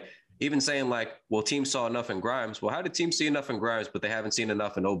package, but like, even saying like, well, teams saw enough in Grimes. Well, how did teams see enough in Grimes, but they haven't seen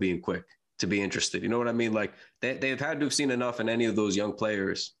enough in Obi and Quick to be interested? You know what I mean? Like they've had to have seen enough in any of those young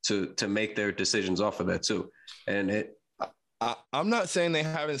players to make their decisions off of that too. And I'm not saying they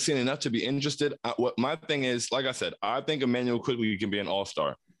haven't seen enough to be interested. What my thing is, like I said, I think Emmanuel Quickly can be an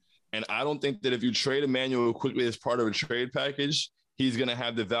all-star. And I don't think that if you trade Emmanuel Quickly as part of a trade package, he's going to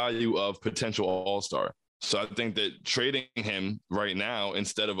have the value of potential all-star. So I think that trading him right now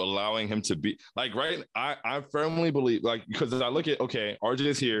instead of allowing him to be like, right, I firmly believe, like, because I look at, okay,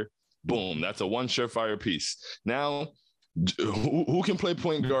 RJ's here, boom, that's a one surefire piece. Now, who can play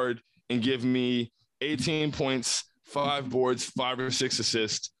point guard and give me 18 points, 5 boards, 5 or 6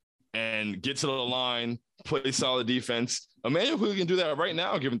 assists, and get to the line, play solid defense? Emmanuel Quickly can do that right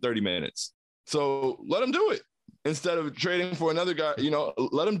now, given 30 minutes. So let him do it instead of trading for another guy. You know,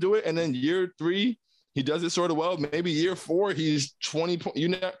 let him do it, and then year 3. He does it sort of well. Maybe year 4, he's 20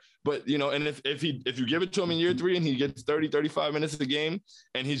 points. But you know, and if you give it to him in year 3 and he gets 30, 35 minutes a game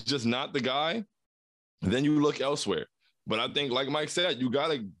and he's just not the guy, then you look elsewhere. But I think, like Mike said, you got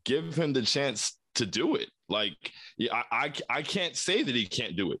to give him the chance to do it. Like, yeah, I can't say that he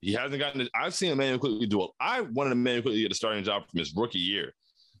can't do it. He hasn't gotten it. I've seen Emmanuel Quickly do it. I wanted Emmanuel Quickly to get a starting job from his rookie year.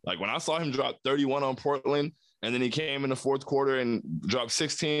 Like when I saw him drop 31 on Portland, and then he came in the fourth quarter and dropped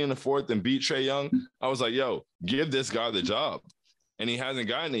 16 in the fourth and beat Trae Young, I was like, yo, give this guy the job. And he hasn't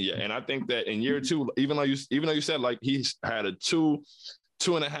gotten it yet. And I think that in year 2, even though you said like he's had a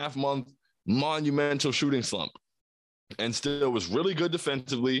 2.5 month monumental shooting slump and still was really good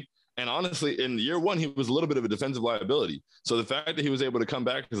defensively. And honestly, in year 1, he was a little bit of a defensive liability. So the fact that he was able to come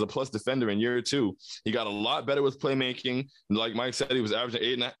back as a plus defender in year 2, he got a lot better with playmaking. Like Mike said, he was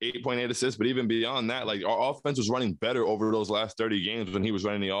averaging 8.8 assists. But even beyond that, like our offense was running better over those last 30 games when he was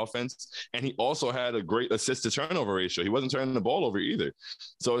running the offense. And he also had a great assist to turnover ratio. He wasn't turning the ball over either.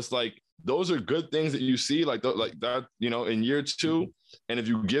 So it's like, those are good things that you see like that, you know, in year 2. And if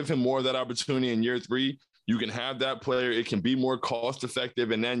you give him more of that opportunity in year 3, you can have that player. It can be more cost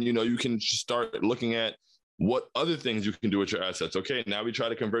effective. And then, you know, you can start looking at what other things you can do with your assets. Okay, now we try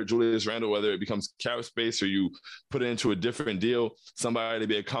to convert Julius Randle, whether it becomes cap space or you put it into a different deal, somebody to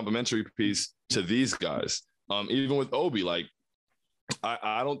be a complementary piece to these guys. Even with Obi, like,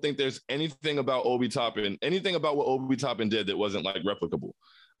 I don't think there's anything about Obi Toppin, anything about what Obi Toppin did that wasn't like replicable.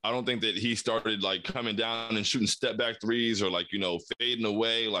 I don't think that he started like coming down and shooting step back threes or like, you know, fading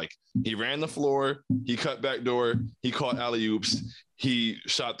away. Like he ran the floor, he cut back door, he caught alley-oops, he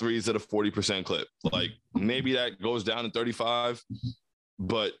shot threes at a 40% clip. Like maybe that goes down to 35,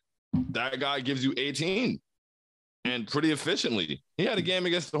 but that guy gives you 18 and pretty efficiently. He had a game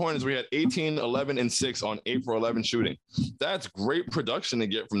against the Hornets where he had 18, 11, and 6 on 8 for 11 shooting. That's great production to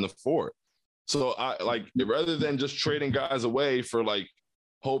get from the 4. So I like, rather than just trading guys away for like,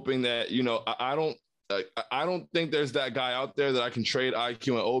 hoping that, you know, I don't think there's that guy out there that I can trade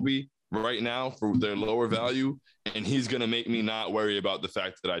IQ and Obi right now for their lower value, and he's gonna make me not worry about the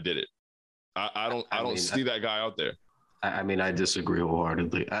fact that I did it. I don't see that guy out there. I mean, I disagree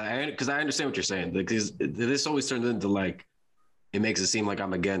wholeheartedly. Because I understand what you're saying. Because this always turns into like, it makes it seem like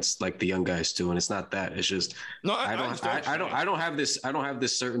I'm against like the young guys too, and it's not that. It's just No, I don't have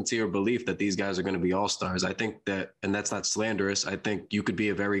this certainty or belief that these guys are going to be all-stars. I think that, and that's not slanderous. I think you could be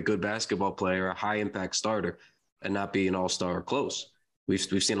a very good basketball player, a high impact starter, and not be an all-star or close. We've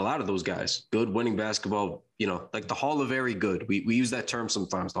seen a lot of those guys, good winning basketball. Like the Hall of Very Good. We use that term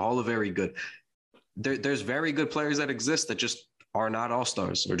sometimes. The Hall of Very Good. There's very good players that exist that just are not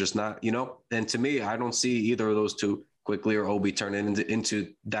all-stars or just not. And to me, I don't see either of those two, Quickly or Obi, turning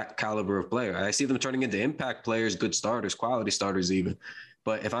into that caliber of player. I see them turning into impact players, good starters, quality starters even.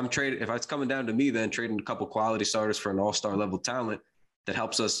 But if it's coming down to me, then trading a couple quality starters for an all-star level talent that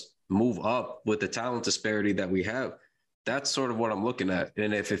helps us move up with the talent disparity that we have, that's sort of what I'm looking at.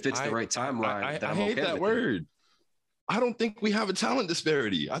 And if it fits the right timeline, then I'm hate okay that with word. I don't think we have a talent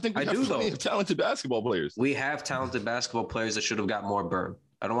disparity. I think we have plenty of talented basketball players. We have talented basketball players that should have got more burn.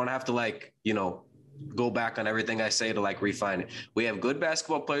 I don't want to have to go back on everything I say to refine it. We have good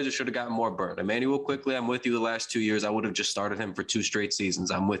basketball players that should have gotten more burn. Emmanuel Quickly, I'm with you. The last 2 years, I would have just started him for 2 straight seasons.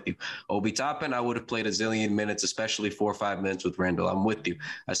 I'm with you. Obi Toppin, I would have played a zillion minutes, especially 4 or 5 minutes with Randall. I'm with you.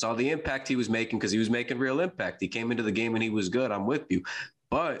 I saw the impact he was making because he was making real impact. He came into the game and he was good. I'm with you.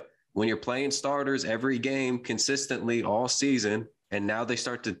 But when you're playing starters every game consistently all season, and now they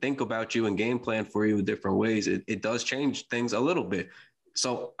start to think about you and game plan for you in different ways, it does change things a little bit.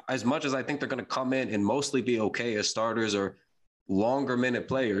 So as much as I think they're going to come in and mostly be okay as starters or longer minute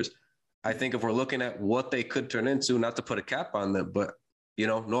players, I think if we're looking at what they could turn into, not to put a cap on them, but,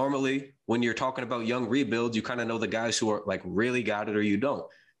 normally when you're talking about young rebuilds, you kind of know the guys who are really got it or you don't.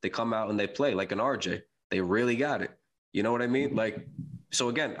 They come out and they play like an RJ. They really got it. You know what I mean? So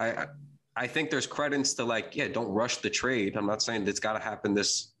again, I think there's credence to don't rush the trade. I'm not saying it's got to happen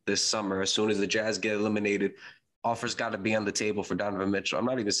this summer. As soon as the Jazz get eliminated, offers got to be on the table for Donovan Mitchell. I'm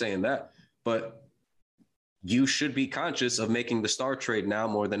not even saying that, but you should be conscious of making the star trade now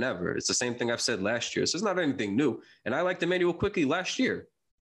more than ever. It's the same thing I've said last year. So it's not anything new. And I liked Emmanuel Quickly last year.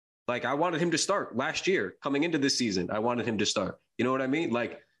 I wanted him to start last year coming into this season. I wanted him to start. You know what I mean?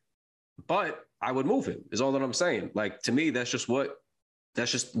 But I would move him is all that I'm saying. To me, that's just what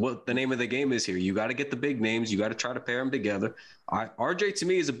the name of the game is here. You got to get the big names. You got to try to pair them together. RJ to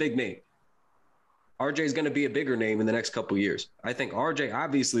me is a big name. RJ is going to be a bigger name in the next couple of years. I think RJ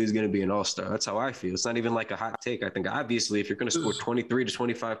obviously is going to be an all-star. That's how I feel. It's not even a hot take. I think obviously if you're going to score 23 to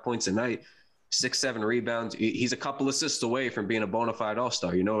 25 points a night, 6-7 rebounds, he's a couple assists away from being a bona fide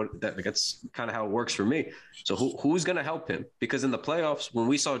all-star. That's kind of how it works for me. So who's going to help him? Because in the playoffs, when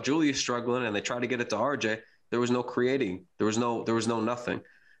we saw Julius struggling and they tried to get it to RJ, there was no creating. There was no nothing.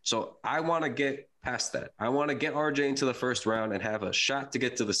 So I want to get past that. I want to get RJ into the first round and have a shot to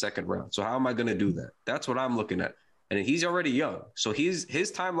get to the second round. So how am I going to do that? That's what I'm looking at. And he's already young. So his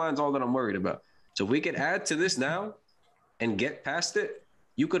timeline's all that I'm worried about. So if we could add to this now and get past it,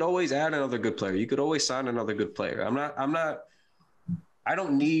 you could always add another good player. You could always sign another good player. I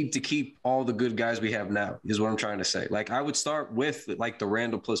don't need to keep all the good guys we have now is what I'm trying to say. I would start with the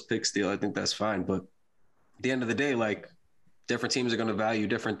Randall plus picks deal. I think that's fine. But at the end of the day, different teams are going to value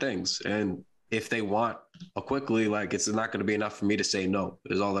different things. And if they want a Quickly, it's not going to be enough for me to say no,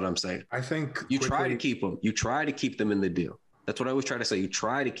 is all that I'm saying. I think you try to keep them. You try to keep them in the deal. That's what I always try to say. You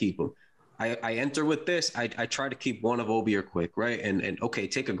try to keep them. I enter with this. I try to keep one of Obi or Quick, right? And okay,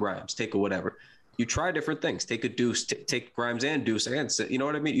 take a Grimes, take a whatever. You try different things. Take a Deuce, take Grimes and Deuce, and you know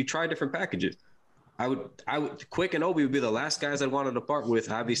what I mean? You try different packages. I would Quick and Obi would be the last guys I wanted to part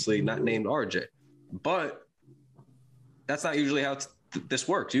with, obviously not named RJ. But that's not usually how this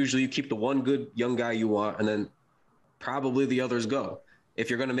works. Usually you keep the one good young guy you want, and then probably the others go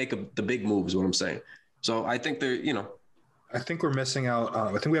if you're going to make the big moves, is what I'm saying. So I think I think we're missing out.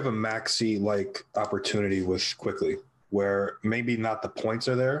 I think we have a Maxey-like opportunity with Quickly where maybe not the points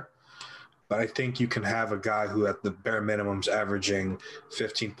are there, but I think you can have a guy who at the bare minimum is averaging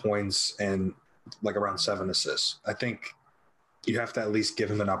 15 points and around 7 assists. I think you have to at least give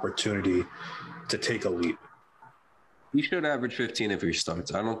him an opportunity to take a leap. He should average 15 if he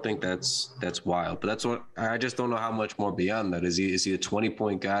starts. I don't think that's wild, but that's what I just don't know how much more beyond that. Is he a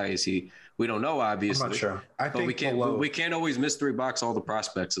 20-point guy? Is he? We don't know, obviously. I'm not sure. I think we can't always mystery box all the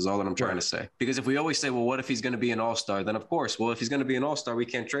prospects. Is all that I'm trying to say. Because if we always say, well, what if he's going to be an all-star? Then of course, well, if he's going to be an all-star, we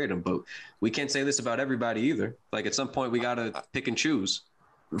can't trade him. But we can't say this about everybody either. At some point, we got to pick and choose.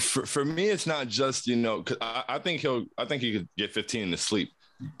 For me, it's not just 'cause I think he could get 15 in his sleep.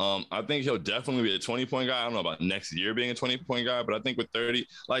 I think he'll definitely be a 20-point guy. I don't know about next year being a 20-point guy, but I think with 30,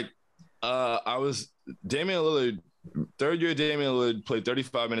 Damian Lillard, third year Damian Lillard played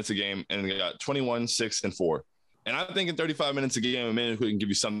 35 minutes a game and got 21, 6, and 4. And I think in 35 minutes a game, Emmanuel can give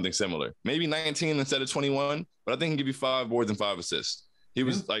you something similar. Maybe 19 instead of 21, but I think he can give you 5 boards and 5 assists. He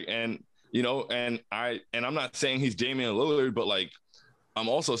was like, and I'm not saying he's Damian Lillard, but like, I'm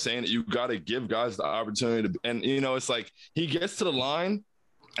also saying that you got to give guys the opportunity to, and it's like he gets to the line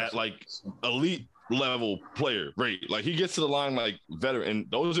at like elite level player, right? Like he gets to the line like veteran, and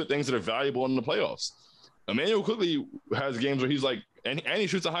those are things that are valuable in the playoffs. Emmanuel quickly has games where he's like, and he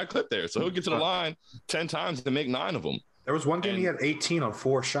shoots a high clip there, so he'll get to the line 10 times and make 9 of them. There was one game he had 18 on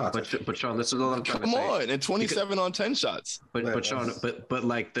 4 shots. But Sean, this is all I'm trying to say. Come on, and 27 on 10 shots. But Sean, but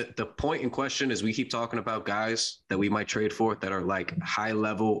like the point in question is we keep talking about guys that we might trade for that are like high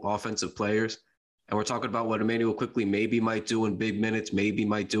level offensive players, and we're talking about what Emmanuel quickly maybe might do in big minutes, maybe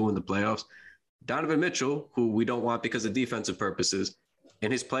might do in the playoffs. Donovan Mitchell, who we don't want because of defensive purposes,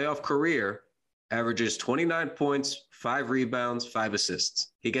 in his playoff career, averages 29 points, 5 rebounds, 5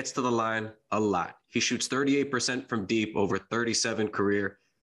 assists. He gets to the line a lot. He shoots 38% from deep over 37 career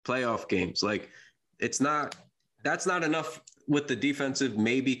playoff games. Like, that's not enough with the defensive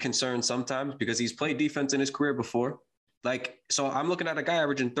maybe concern sometimes because he's played defense in his career before. Like, so I'm looking at a guy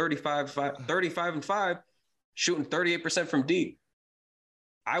averaging 35 and 5, shooting 38% from deep.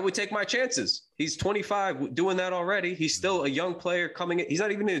 I would take my chances. He's 25 doing that already. He's still a young player coming in. He's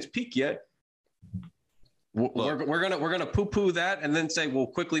not even in his peak yet. We're gonna poo-poo that and then say, well,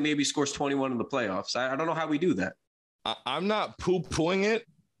 quickly maybe scores 21 in the playoffs. I don't know how we do that. I'm not poo-pooing it,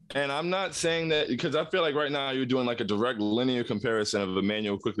 and I'm not saying that because I feel like right now you're doing like a direct linear comparison of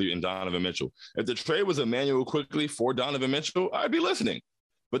Emmanuel Quickly and Donovan Mitchell. If the trade was Emmanuel Quickly for Donovan Mitchell, I'd be listening.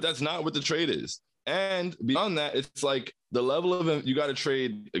 But that's not what the trade is. And beyond that, it's like the level of you got to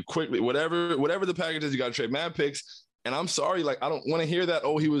trade quickly, whatever the package is, you got to trade mad picks. And I'm sorry, like, I don't want to hear that,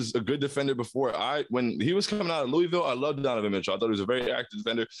 oh, he was a good defender before. When he was coming out of Louisville, I loved Donovan Mitchell. I thought he was a very active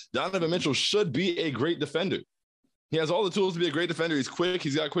defender. Donovan Mitchell should be a great defender. He has all the tools to be a great defender. He's quick.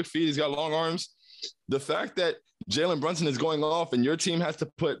 He's got quick feet. He's got long arms. The fact that Jalen Brunson is going off and your team has to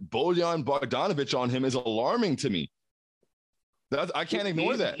put Bojan Bogdanovic on him is alarming to me. I can't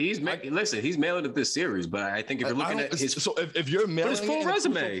ignore that. He's mailing it this series, but I think if you're looking at his, so if you're mailing his full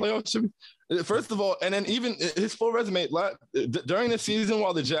resume, first of all, and then even his full resume during the season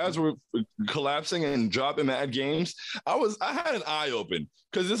while the Jazz were collapsing and dropping mad games, I had an eye open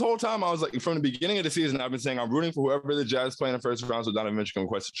because this whole time I was like, from the beginning of the season, I've been saying I'm rooting for whoever the Jazz play in the first round so Donovan Mitchell can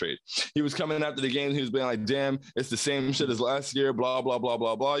request a trade. He was coming after the game, he was being like, "Damn, it's the same shit as last year." Blah blah blah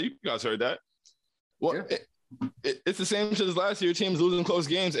blah blah. You guys heard that? Well. Yeah. It's the same shit as last year. Your team's losing close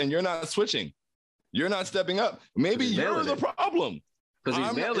games, and you're not switching. You're not stepping up. Maybe you're the problem. Because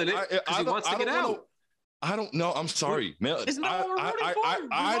he's mailing it because he wants to get out. I don't know. I'm sorry. Isn't that what we're rooting for?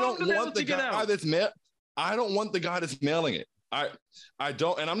 I don't want the guy that's I don't want the guy that's mailing it. I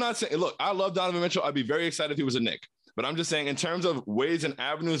don't. And I'm not saying, look, I love Donovan Mitchell. I'd be very excited if he was a Knick. But I'm just saying, in terms of ways and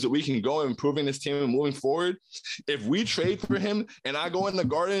avenues that we can go improving this team and moving forward, if we trade for him and I go in the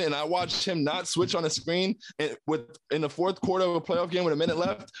Garden and I watch him not switch on the screen and in the fourth quarter of a playoff game with a minute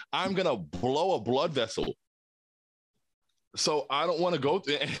left, I'm going to blow a blood vessel. So I don't want to go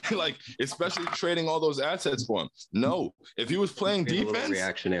through, like, especially trading all those assets for him. No, if he was playing defense,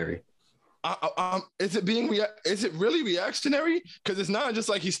 reactionary. Is it really reactionary? Because it's not just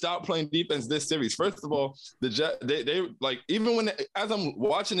like he stopped playing defense this series. First of all, the Jazz, they like, even when as I'm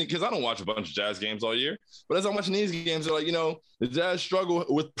watching it, because I don't watch a bunch of Jazz games all year, but as I'm watching these games, they're like, the Jazz struggle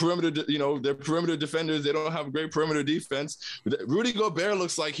with perimeter. Their perimeter defenders, they don't have great perimeter defense. Rudy Gobert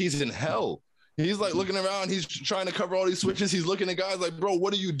looks like he's in hell. He's like looking around. He's trying to cover all these switches. He's looking at guys like, bro,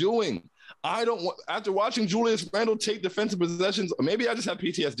 what are you doing? I don't want. After watching Julius Randle take defensive possessions, maybe I just have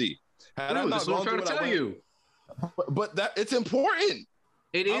PTSD. That's what I'm trying to tell you. But that it's important.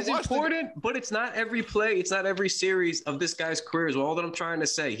 It is important, but it's not every play. It's not every series of this guy's career is all that I'm trying to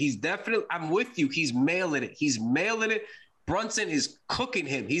say. He's definitely, I'm with you. He's mailing it. Brunson is cooking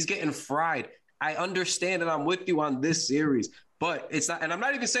him. He's getting fried. I understand, and I'm with you on this series, but it's not, and I'm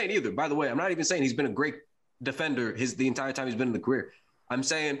not even saying either, by the way, I'm not even saying he's been a great defender the entire time he's been in the career. I'm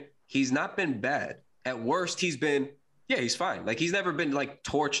saying he's not been bad. At worst, he's fine. Like, he's never been like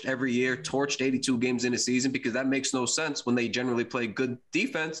torched every year, torched 82 games in a season, because that makes no sense when they generally play good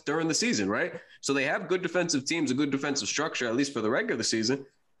defense during the season, right? So they have good defensive teams, a good defensive structure, at least for the regular season.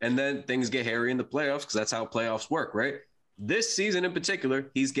 And then things get hairy in the playoffs because that's how playoffs work, right? This season in particular,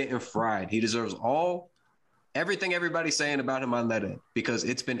 he's getting fried. He deserves everything everybody's saying about him on that end, because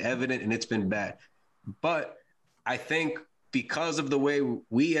it's been evident and it's been bad. But I think because of the way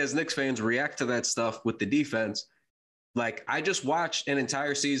we as Knicks fans react to that stuff with the defense, like, I just watched an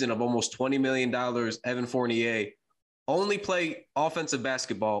entire season of almost $20 million Evan Fournier only play offensive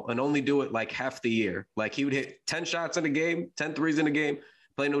basketball and only do it like half the year. Like he would hit 10 shots in a game, 10 threes in a game,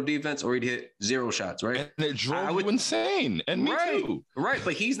 play no defense, or he'd hit 0 shots, right? And it drove you insane. And me too. Right,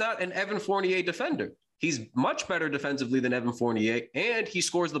 but he's not an Evan Fournier defender. He's much better defensively than Evan Fournier, and he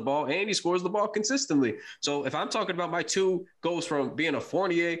scores the ball, consistently. So if I'm talking about my two goes from being a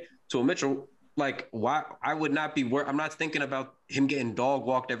Fournier to a Mitchell, like why I would not be I'm not thinking about him getting dog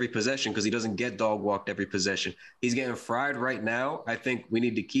walked every possession, because he doesn't get dog walked every possession. He's getting fried right now. I think we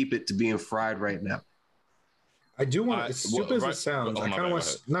need to keep it to being fried right now. I do want, as stupid as it sounds, I kind of want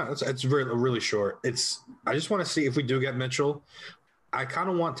to, no, it's really short. I just want to see if we do get Mitchell. I kind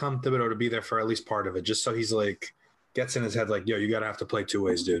of want Tom Thibodeau to be there for at least part of it, just so he's like, gets in his head like, yo, you got to have to play two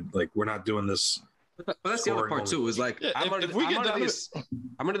ways, dude. Like, we're not doing this. But that's the other part too, is like, yeah, I'm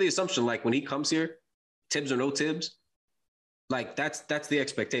under the assumption, like when he comes here, Tibbs or no Tibbs, like that's the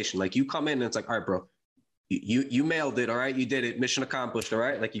expectation. Like you come in and it's like, all right, bro, you mailed it. All right. You did it. Mission accomplished. All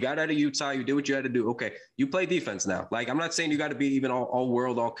right. Like you got out of Utah. You did what you had to do. Okay. You play defense now. Like, I'm not saying you got to be even all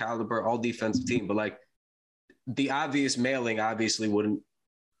world, all caliber, all defensive team, but like the obvious mailing obviously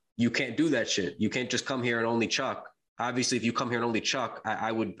you can't do that shit. You can't just come here and only chuck. Obviously, if you come here and only chuck,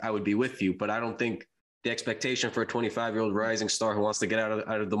 I would be with you, but I don't think the expectation for a 25-year-old rising star who wants to get out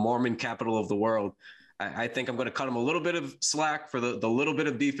of the Mormon capital of the world, I think I'm going to cut him a little bit of slack for the little bit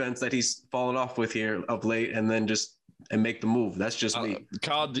of defense that he's fallen off with here of late, and then and make the move. That's just me.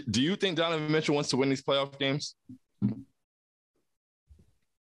 Kyle, do you think Donovan Mitchell wants to win these playoff games?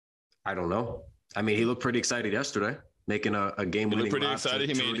 I don't know. I mean, he looked pretty excited yesterday, making a game-winning. He looked pretty excited.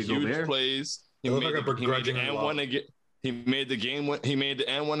 He made huge plays. He made the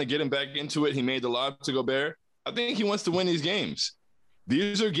and one to get him back into it. He made the lob to Gobert. I think he wants to win these games.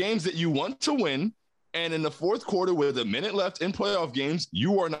 These are games that you want to win. And in the fourth quarter, with a minute left in playoff games,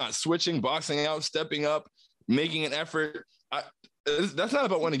 you are not switching, boxing out, stepping up, making an effort. That's not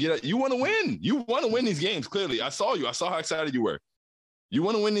about wanting to get out. You want to win. You want to win these games, clearly. I saw you. I saw how excited you were. You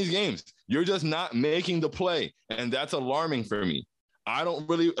want to win these games. You're just not making the play. And that's alarming for me. I don't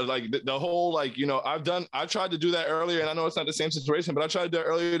really like the whole, like, you know, I tried to do that earlier, and I know it's not the same situation, but I tried to do it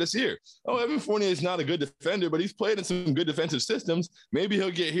earlier this year. Oh, Evan Fournier is not a good defender, but he's played in some good defensive systems. Maybe he'll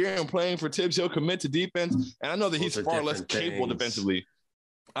get here and playing for Tibbs, he'll commit to defense. And I know that he's far less capable defensively.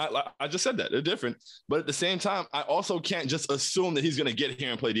 I just said that. They're different. But at the same time, I also can't just assume that he's going to get here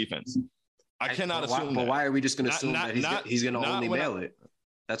and play defense. I cannot assume that. But why are we just going to assume that he's going to only mail it?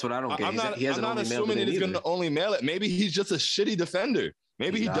 That's what I don't get. I'm not assuming that he's going to only mail it. Maybe he's just a shitty defender.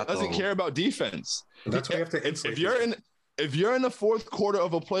 Maybe he doesn't care about defense. That's why you have to. If you're in the fourth quarter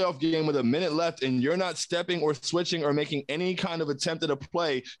of a playoff game with a minute left and you're not stepping or switching or making any kind of attempt at a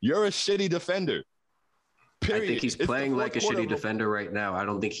play, you're a shitty defender. Period. I think he's playing like a shitty defender right now. I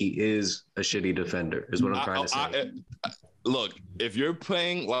don't think he is a shitty defender, is what I'm trying to say. Look, if you're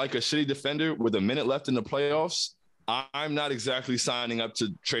playing like a shitty defender with a minute left in the playoffs, I'm not exactly signing up to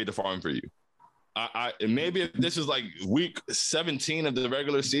trade the farm for you. Maybe if this is like week 17 of the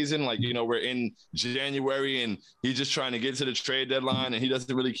regular season, like, you know, we're in January and he's just trying to get to the trade deadline and he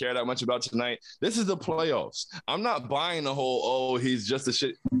doesn't really care that much about tonight. This is the playoffs. I'm not buying the whole, he's just a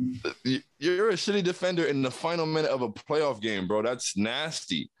shit. You're a shitty defender in the final minute of a playoff game, bro. That's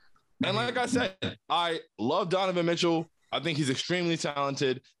nasty. And like I said, I love Donovan Mitchell. I think he's extremely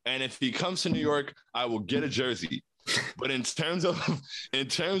talented. And if he comes to New York, I will get a jersey. But in terms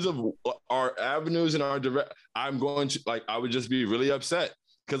of our avenues and our direct, I'm going to, like, I would just be really upset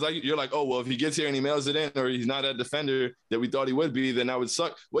because you're like, oh, well, if he gets here and he mails it in, or he's not that defender that we thought he would be, then that would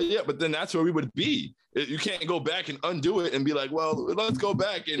suck. Well, yeah, but then that's where we would be. You can't go back and undo it and be like, well, let's go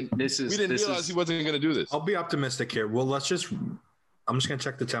back. And we didn't realize he wasn't going to do this. I'll be optimistic here. Well, I'm just going to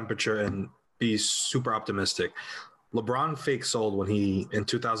check the temperature and be super optimistic. LeBron fake sold when in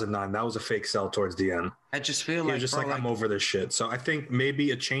 2009, that was a fake sell towards the end. I just feel like, just I'm over this shit. So I think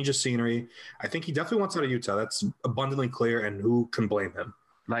maybe a change of scenery. I think he definitely wants out of Utah. That's abundantly clear, and who can blame him?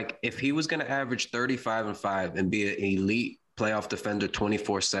 Like, if he was going to average 35-5 and be an elite playoff defender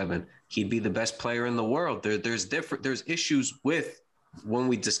 24/7, he'd be the best player in the world. There's issues with when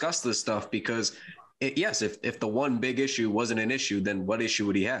we discuss this stuff, because if the one big issue wasn't an issue, then what issue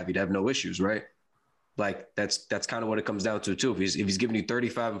would he have? He'd have no issues, right? Like that's kind of what it comes down to too. If he's giving you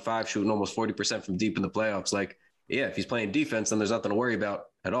 35-5, shooting almost 40% from deep in the playoffs, like, yeah, if he's playing defense, then there's nothing to worry about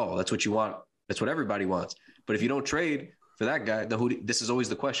at all. That's what you want. That's what everybody wants. But if you don't trade for that guy, then this is always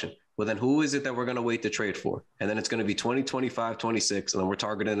the question. Well, then who is it that we're going to wait to trade for? And then it's going to be 2025, 26, and then we're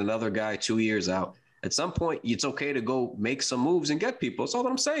targeting another guy 2 years out. At some point, it's okay to go make some moves and get people. That's all that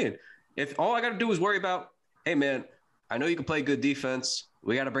I'm saying. If all I got to do is worry about, hey, man, I know you can play good defense.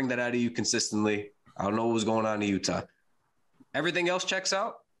 We got to bring that out of you consistently. I don't know what was going on in Utah. everything else checks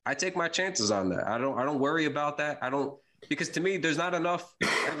out, I take my chances on that. I don't worry about that. Because to me, there's not enough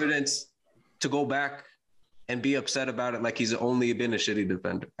evidence to go back and be upset about it like he's only been a shitty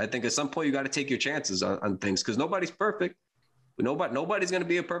defender. I think at some point you got to take your chances on things because nobody's perfect. Nobody's going to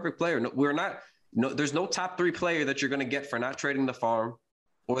be a perfect player. There's no top 3 player that you're going to get for not trading the farm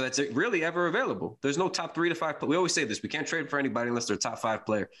or that's really ever available. There's no top 3 to 5. We always say this. We can't trade for anybody unless they're a top 5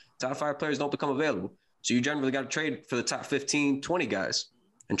 player. Top 5 players don't become available. So you generally got to trade for the top 15, 20 guys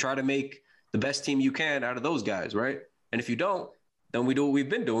and try to make the best team you can out of those guys, right? And if you don't, then we do what we've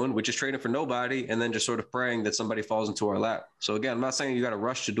been doing, which is trading for nobody and then just sort of praying that somebody falls into our lap. So again, I'm not saying you got to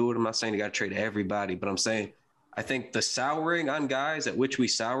rush to do it. I'm not saying you got to trade everybody, but I'm saying I think the souring on guys at which we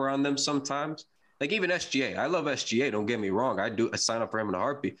sour on them sometimes, like even SGA. I love SGA, don't get me wrong. I sign up for him in a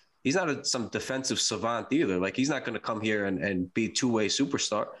heartbeat. He's not some defensive savant either. Like he's not going to come here and be two-way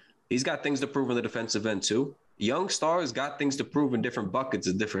superstar. He's got things to prove in the defensive end too. Young stars got things to prove in different buckets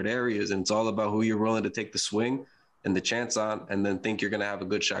in different areas, and it's all about who you're willing to take the swing and the chance on and then think you're going to have a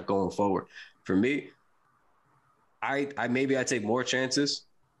good shot going forward. For me, I take more chances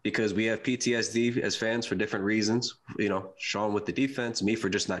because we have PTSD as fans for different reasons. You know, Sean with the defense, me for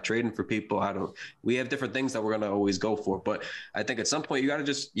just not trading for people. We have different things that we're going to always go for. But I think at some point you got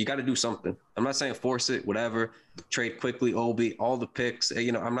to do something. I'm not saying force it, whatever, trade quickly, Obi, all the picks.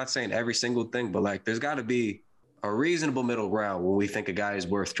 You know, I'm not saying every single thing, but like there's got to be a reasonable middle ground when we think a guy is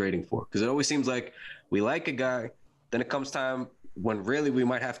worth trading for. Because it always seems like we like a guy, then it comes time when really we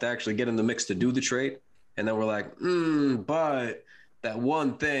might have to actually get in the mix to do the trade. And then we're like, but that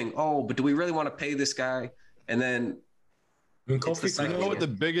one thing, but do we really want to pay this guy? And then you know what the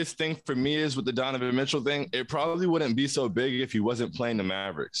biggest thing for me is with the Donovan Mitchell thing? It probably wouldn't be so big if he wasn't playing the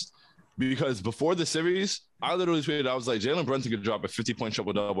Mavericks. Because before the series, I literally tweeted, I was like, Jalen Brunson could drop a 50-point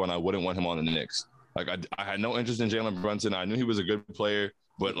triple-double and I wouldn't want him on the Knicks. Like, I had no interest in Jalen Brunson. I knew he was a good player,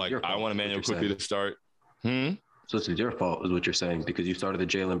 but like, I want Emmanuel quickly to start. So it's your fault is what you're saying because you started the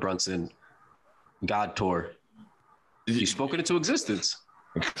Jalen Brunson God tour. You spoke it into existence.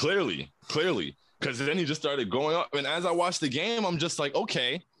 Clearly. Because then he just started going up. And as I watched the game, I'm just like,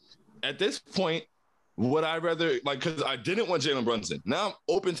 okay, at this point, would I rather, like, because I didn't want Jalen Brunson. Now I'm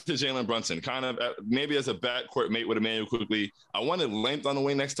open to Jalen Brunson, kind of maybe as a backcourt mate with Emmanuel quickly. I wanted length on the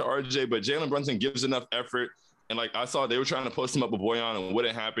wing next to RJ, but Jalen Brunson gives enough effort. And like I saw they were trying to post him up with Boyan and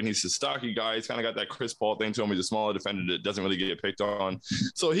wouldn't happen. He's a stocky guy. He's kind of got that Chris Paul thing to him. He's a smaller defender that doesn't really get picked on.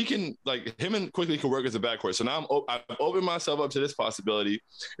 So he can, like, him and quickly can work as a backcourt. So now I've opened myself up to this possibility,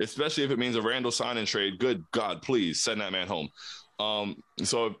 especially if it means a Randall sign and trade. Good God, please send that man home.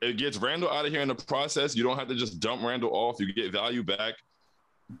 So if it gets Randall out of here in the process, you don't have to just dump Randall off. You get value back.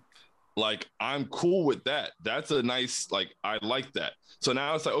 Like, I'm cool with that. That's a nice, like, I like that. So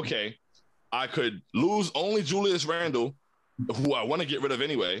now it's like, okay, I could lose only Julius Randle, who I want to get rid of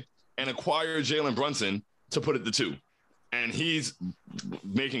anyway, and acquire Jalen Brunson to put it to 2. And he's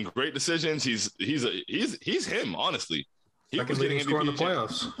making great decisions. He's him, honestly. He was getting score in the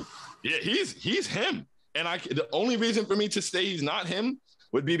playoffs. Yeah, he's him. And the only reason for me to say he's not him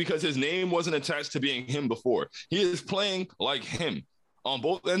would be because his name wasn't attached to being him before. He is playing like him on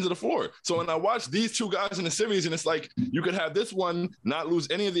both ends of the floor. So when I watch these two guys in the series, and it's like, you could have this one not lose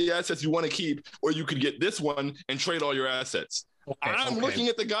any of the assets you want to keep, or you could get this one and trade all your assets. I'm looking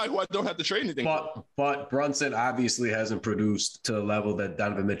at the guy who I don't have to trade anything for. But Brunson obviously hasn't produced to the level that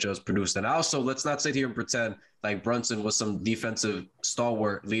Donovan Mitchell has produced. And also, let's not sit here and pretend like Brunson was some defensive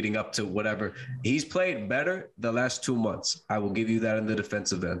stalwart leading up to whatever. He's played better the last 2 months. I will give you that in the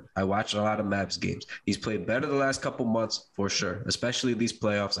defensive end. I watched a lot of Mavs games. He's played better the last couple months for sure, especially these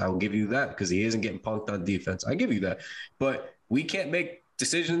playoffs. I will give you that because he isn't getting punked on defense. I give you that. But we can't make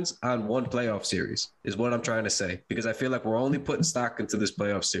decisions on one playoff series is what I'm trying to say, because I feel like we're only putting stock into this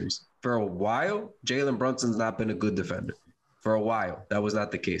playoff series. For a while, Jalen Brunson's not been a good defender. For a while, that was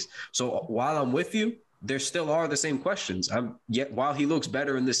not the case. So while I'm with you, there still are the same questions. Yet while he looks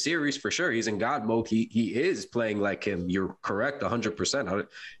better in this series, for sure, he's in God mode. He is playing like him. You're correct 100%.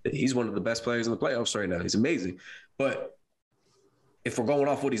 He's one of the best players in the playoffs right now. He's amazing. But if we're going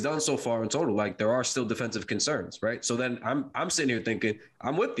off what he's done so far in total, like there are still defensive concerns, right? So then I'm sitting here thinking,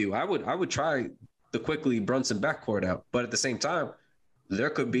 I'm with you. I would try the quickly Brunson backcourt out, but at the same time, there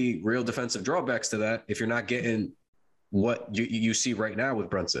could be real defensive drawbacks to that if you're not getting what you see right now with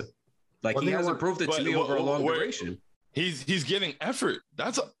Brunson. Like he hasn't proved it to me over a long duration. He's giving effort.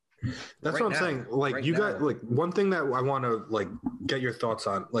 That's what I'm saying. Like you got like one thing that I want to like get your thoughts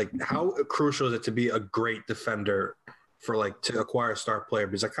on. Like how crucial is it to be a great defender for like to acquire a star player?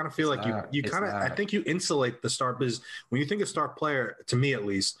 Because I kind of feel like you kind of I think you insulate the star, because when you think of star player, to me at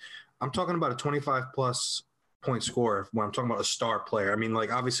least, I'm talking about a 25 plus point scorer when I'm talking about a star player. I mean,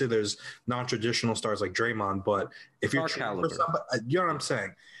 like, obviously there's non-traditional stars like Draymond, but if you're Star trading for caliber. somebody, you know what I'm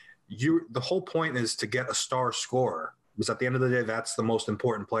saying? The whole point is to get a star scorer, because at the end of the day, that's the most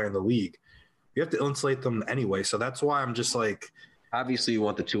important player in the league. You have to insulate them anyway. So that's why I'm just like, Obviously, you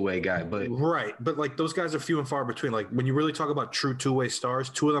want the two-way guy, but right. But like those guys are few and far between. Like when you really talk about true two-way stars,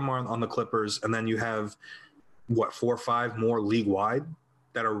 two of them are on the Clippers, and then you have 4 or 5 more league wide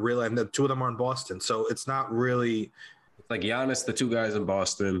that are really, and the 2 of them are in Boston. So it's not really like Giannis, the 2 guys in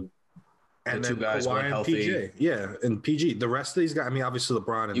Boston, and the then 2 guys Kawhi went and healthy. PJ. Yeah, and PG. The rest of these guys, I mean, obviously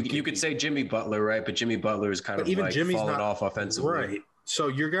LeBron and You could say Jimmy Butler, right? But Jimmy Butler is kind of even like Jimmy's falling not off offensively. right. So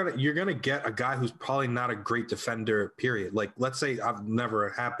you're gonna get a guy who's probably not a great defender. Period. Like let's say I've never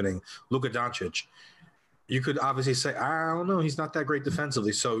happening. Luka Doncic. You could obviously say I don't know. He's not that great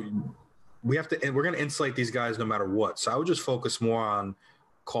defensively. So we're gonna insulate these guys no matter what. So I would just focus more on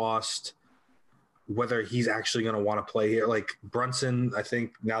cost, whether he's actually gonna want to play here. Like Brunson, I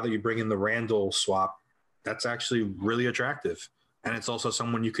think now that you bring in the Randall swap, that's actually really attractive, and it's also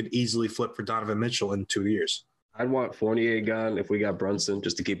someone you could easily flip for Donovan Mitchell in 2 years. I'd want Fournier gone if we got Brunson,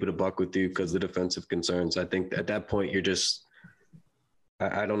 just to keep it a buck with you because the defensive concerns. I think at that point you're just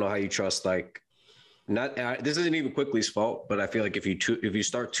I don't know how you trust like not this isn't even Quickly's fault, but I feel like if you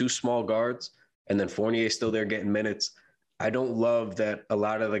start 2 small guards and then Fournier's still there getting minutes, I don't love that a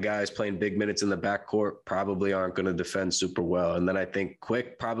lot of the guys playing big minutes in the backcourt probably aren't going to defend super well. And then I think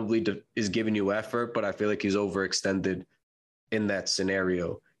Quick probably is giving you effort, but I feel like he's overextended in that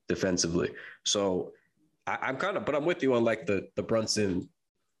scenario defensively. So but I'm with you on like the Brunson,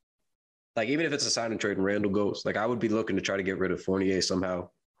 like even if it's a sign and trade and Randall goes, like I would be looking to try to get rid of Fournier somehow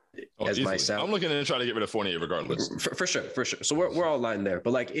as easily. myself. I'm looking to try to get rid of Fournier regardless. For sure. So we're all lined there.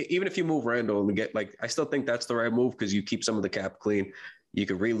 But like even if you move Randall and get like, I still think that's the right move because you keep some of the cap clean. You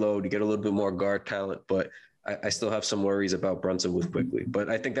could reload, you get a little bit more guard talent, but I still have some worries about Brunson with Quickly. But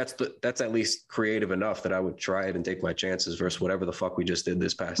I think that's at least creative enough that I would try it and take my chances versus whatever the fuck we just did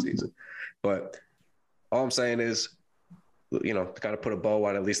this past season. But all I'm saying is, you know, to kind of put a bow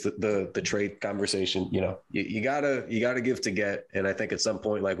on at least the trade conversation, you know, you gotta give to get. And I think at some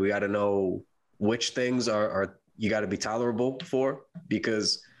point, like we got to know which things are you got to be tolerable for,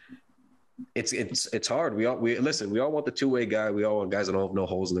 because it's hard. We all want the two-way guy. We all want guys that don't have no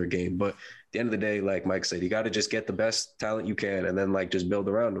holes in their game. But at the end of the day, like Mike said, you got to just get the best talent you can and then like just build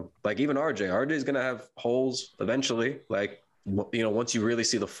around them. Like even RJ is going to have holes eventually. Like, you know, once you really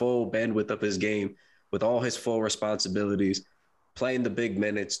see the full bandwidth of his game with all his full responsibilities, playing the big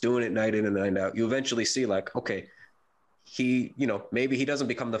minutes, doing it night in and night out, you eventually see like, okay, he, you know, maybe he doesn't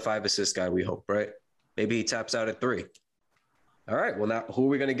become the 5 assist guy we hope, right? Maybe he taps out at 3. All right, well, now who are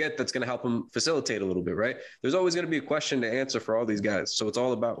we going to get that's going to help him facilitate a little bit, right? There's always going to be a question to answer for all these guys. So it's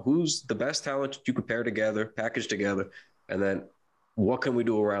all about who's the best talent you can pair together, package together, and then what can we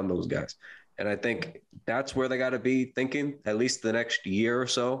do around those guys? And I think that's where they got to be thinking at least the next year or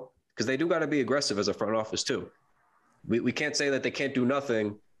so, because they do got to be aggressive as a front office too. We can't say that they can't do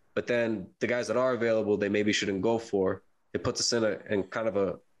nothing, but then the guys that are available, they maybe shouldn't go for. It puts us in kind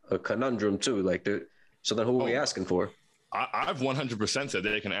of a conundrum too. Like, so then who are we asking for? I've 100% said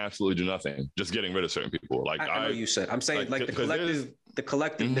they can absolutely do nothing, just getting rid of certain people. Like I know you said. I'm saying like the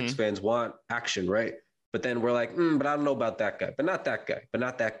collective mm-hmm. Knicks fans want action, right? But then we're like, but I don't know about that guy, but not that guy, but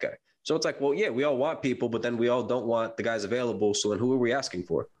not that guy. So it's like, well, yeah, we all want people, but then we all don't want the guys available. So then who are we asking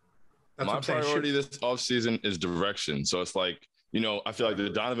for? My priority this offseason is direction. So it's like, you know, I feel like the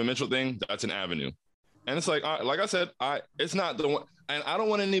Donovan Mitchell thing, that's an avenue. And it's like I said, it's not the one. And I don't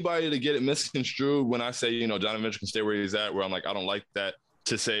want anybody to get it misconstrued when I say, you know, Donovan Mitchell can stay where he's at, where I'm like, I don't like that,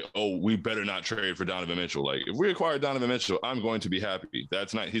 to say, oh, we better not trade for Donovan Mitchell. Like, if we acquire Donovan Mitchell, I'm going to be happy.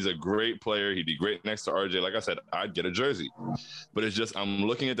 He's a great player. He'd be great next to RJ. Like I said, I'd get a jersey. But it's just, I'm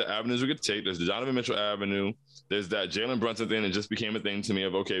looking at the avenues we could take. There's the Donovan Mitchell avenue. There's that Jalen Brunson thing that just became a thing to me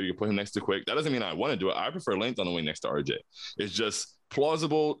of, okay, we can put him next to Quick. That doesn't mean I want to do it. I prefer length on the wing next to RJ. It's just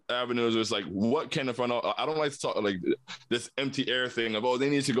plausible avenues. It's like, what can the front office, I don't like to talk like this empty air thing of, oh, they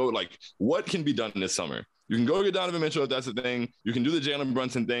need to go, like, what can be done this summer? You can go get Donovan Mitchell if that's the thing. You can do the Jalen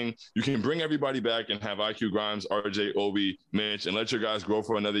Brunson thing. You can bring everybody back and have IQ Grimes, RJ, Obi, Mitch, and let your guys grow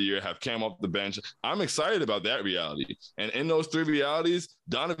for another year, have Cam off the bench. I'm excited about that reality. And in those 3 realities,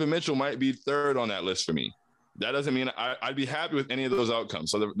 Donovan Mitchell might be 3rd on that list for me. That doesn't mean I'd be happy with any of those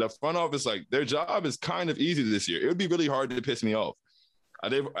outcomes. So the front office, like, their job is kind of easy this year. It would be really hard to piss me off.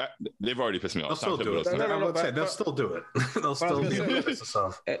 They've already pissed me off. They'll still do it. They'll still do it. They'll still piss us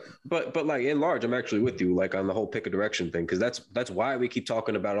off. But like in large, I'm actually with you, like on the whole pick a direction thing, because that's why we keep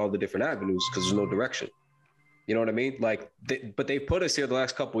talking about all the different avenues, because there's no direction. You know what I mean? Like, but they've put us here the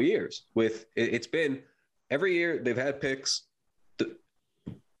last couple of years with it's been every year they've had picks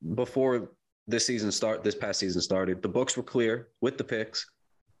before this past season started. The books were clear with the picks.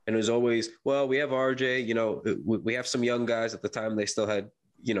 And it was always, well, we have RJ, you know, we have some young guys at the time. They still had,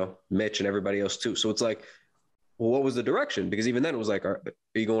 you know, Mitch and everybody else too. So it's like, well, what was the direction? Because even then it was like, are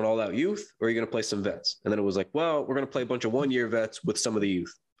you going all out youth or are you going to play some vets? And then it was like, well, we're going to play a bunch of 1-year vets with some of the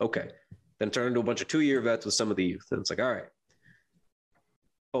youth. Okay. Then turn into a bunch of 2-year vets with some of the youth. And it's like, all right.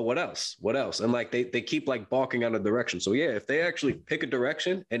 But what else? What else? And like, they keep like balking on a direction. So yeah, if they actually pick a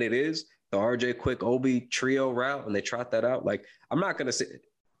direction and it is the RJ Quick Obi trio route and they trot that out, like, I'm not going to say,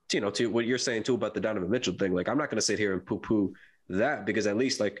 you know, to what you're saying too about the Donovan Mitchell thing, like I'm not going to sit here and poo-poo that, because at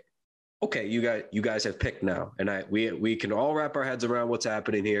least like, okay, you guys have picked now, and we can all wrap our heads around what's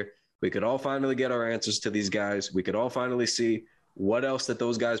happening here. We could all finally get our answers to these guys. We could all finally see what else that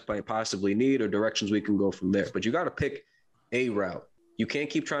those guys might possibly need or directions we can go from there. But you got to pick a route. You can't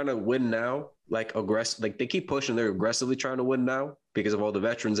keep trying to win now, like aggressive. Like they keep pushing, they're aggressively trying to win now because of all the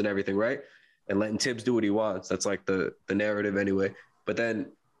veterans and everything, right? And letting Tibbs do what he wants. That's like the narrative anyway. But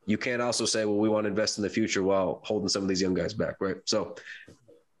then you can't also say, well, we want to invest in the future while holding some of these young guys back, right? So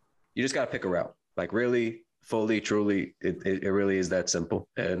you just got to pick a route. Like really, fully, truly, it really is that simple.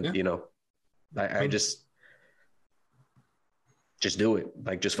 And, you know, I just do it.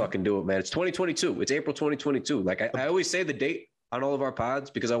 Like, just fucking do it, man. It's 2022. It's April 2022. Like, I always say the date on all of our pods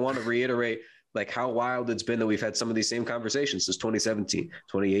because I want to reiterate, like, how wild it's been that we've had some of these same conversations since 2017,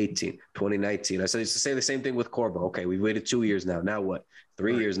 2018, 2019. I used to say the same thing with Corbo. Okay, we've waited 2 years now. Now what?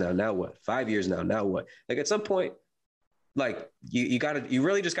 3 years now. Now what? 5 years now. Now what? Like, at some point, like, you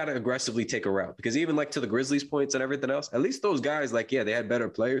really just got to aggressively take a route, because even like to the Grizzlies points and everything else, at least those guys, like, yeah, they had better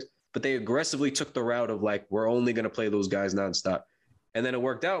players, but they aggressively took the route of like, we're only going to play those guys nonstop. And then it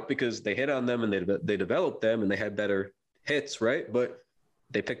worked out because they hit on them and they developed them and they had better hits, right? But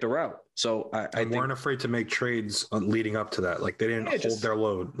they picked a route. So I think weren't afraid to make trades leading up to that. Like they didn't hold their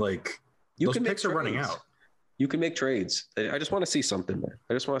load. Like those picks are running out. You can make trades. I just want to see something, man.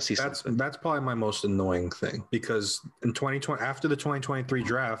 I just want to see something. That's probably my most annoying thing, because in 2020, after the 2023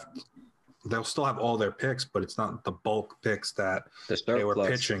 draft, they'll still have all their picks, but it's not the bulk picks that they were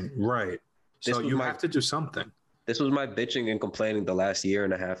pitching. Right. So you have to do something. This was my bitching and complaining the last year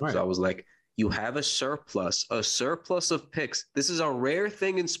and a half. Right. So I was like, you have a surplus of picks. This is a rare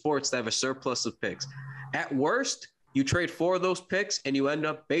thing in sports to have a surplus of picks. At worst, you trade 4 of those picks and you end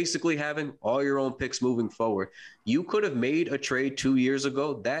up basically having all your own picks moving forward. You could have made a trade 2 years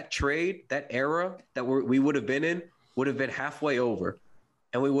ago. That trade, that era that we would have been in would have been halfway over.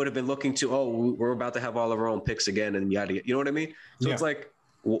 And we would have been looking to, we're about to have all of our own picks again and yada, you know what I mean? So It's like,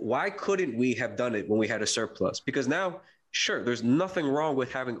 why couldn't we have done it when we had a surplus? Because now, sure, there's nothing wrong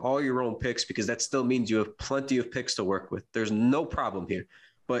with having all your own picks, because that still means you have plenty of picks to work with. There's no problem here.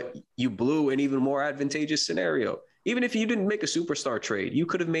 But you blew an even more advantageous scenario. Even if you didn't make a superstar trade, you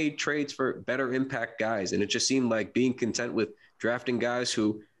could have made trades for better impact guys. And it just seemed like being content with drafting guys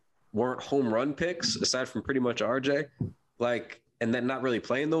who weren't home run picks, aside from pretty much RJ, like, and then not really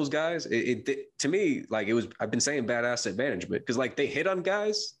playing those guys. To me, like, it was, I've been saying bad asset management, because like they hit on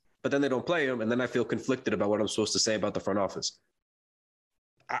guys, but then they don't play them. And then I feel conflicted about what I'm supposed to say about the front office.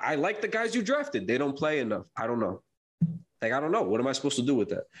 I like the guys you drafted. They don't play enough. I don't know. Like, I don't know. What am I supposed to do with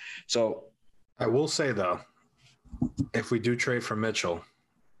that? So I will say, though, if we do trade for Mitchell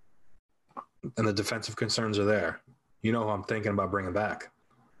and the defensive concerns are there, you know who I'm thinking about bringing back.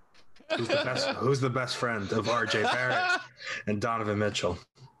 Who's the best friend of RJ Barrett and Donovan Mitchell?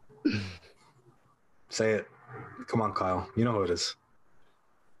 Say it. Come on, Kyle. You know who it is.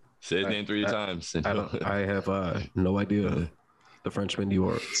 Say his name 3 times. I have no idea the Frenchman you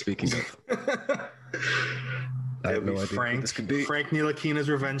are speaking of. I have no idea Frank, this could be. Frank Ntilikina's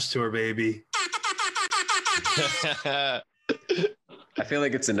revenge tour, baby. I feel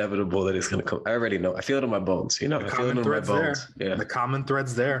like it's inevitable that it's going to come. I already know. I feel it in my bones. You know, I feel it in my bones. Yeah. The common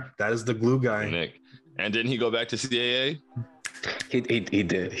thread's there. That is the glue guy. Nick. And didn't he go back to CAA? He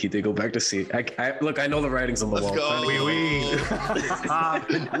did. He did go back to CAA. Look, I know the writing's on the wall. Let's go. Oui.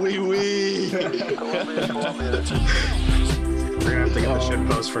 We're going to have to get the shit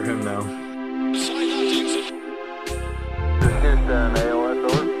post for him now. This is